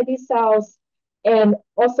produced by these cells, and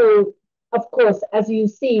also, of course, as you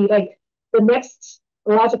see, like the next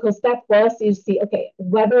logical step for us is see, okay,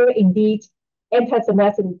 whether indeed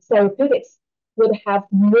anti-senescent therapeutics would have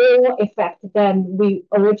more effect than we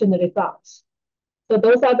originally thought. So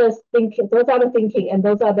those are the thinking, and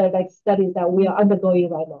those are the studies that we are undergoing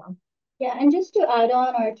right now. Yeah, and just to add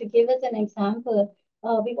on or to give us an example,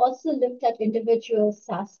 we've also looked at individual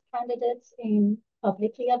SASP candidates in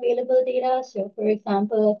publicly available data. So, for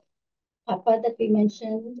example, PAPA that we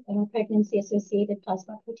mentioned, pregnancy-associated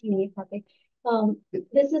plasma protein A.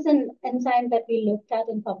 This is an enzyme that we looked at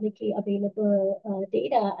in publicly available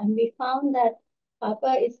data, and we found that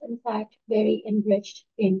PAPA is in fact very enriched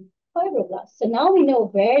in fibroblasts. So now we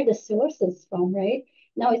know where the source is from, right?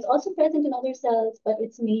 Now it's also present in other cells, but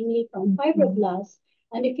it's mainly from fibroblasts.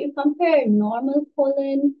 And if you compare normal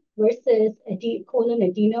colon versus colon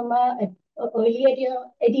adenoma, early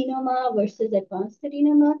adenoma versus advanced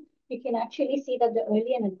adenoma, you can actually see that the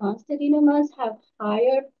early and advanced adenomas have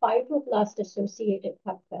higher fibroblast-associated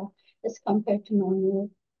PAPA as compared to normal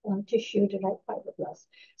tissue-derived fibroblasts.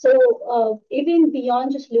 So even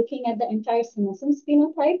beyond just looking at the entire senescence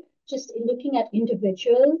phenotype, just looking at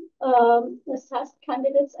individual SASP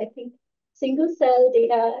candidates, I think single-cell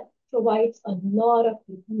data provides a lot of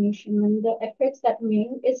information, and the efforts that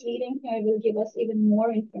Ming is leading here will give us even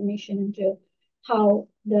more information into how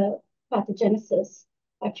the pathogenesis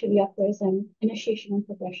actually occurs and initiation and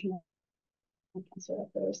progression of cancer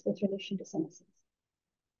occurs with relation to senescence.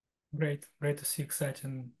 Great to see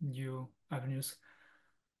exciting new avenues.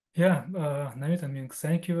 Yeah, Namita and Ming,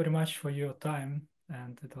 thank you very much for your time,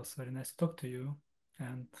 and it was very nice to talk to you,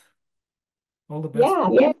 and all the best. Yeah,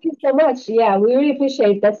 thank you so much. Yeah, we really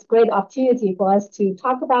appreciate this great opportunity for us to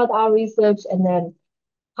talk about our research and then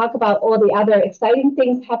talk about all the other exciting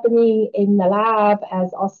things happening in the lab,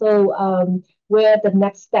 as also where the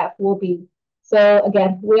next step will be. So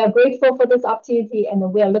again, we are grateful for this opportunity, and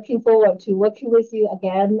we are looking forward to working with you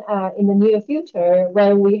again in the near future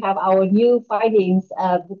when we have our new findings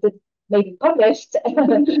maybe published in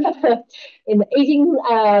the aging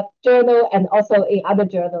journal and also in other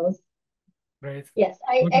journals. Great. Yes,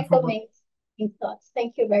 I echo Ming's thoughts.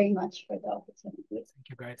 Thank you very much for the opportunity. Thank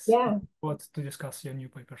you, guys. Yeah. What to discuss your new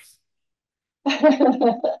papers. Thank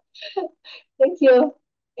you,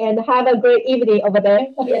 and have a great evening over there.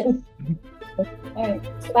 Yes. All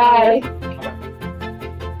right. Bye.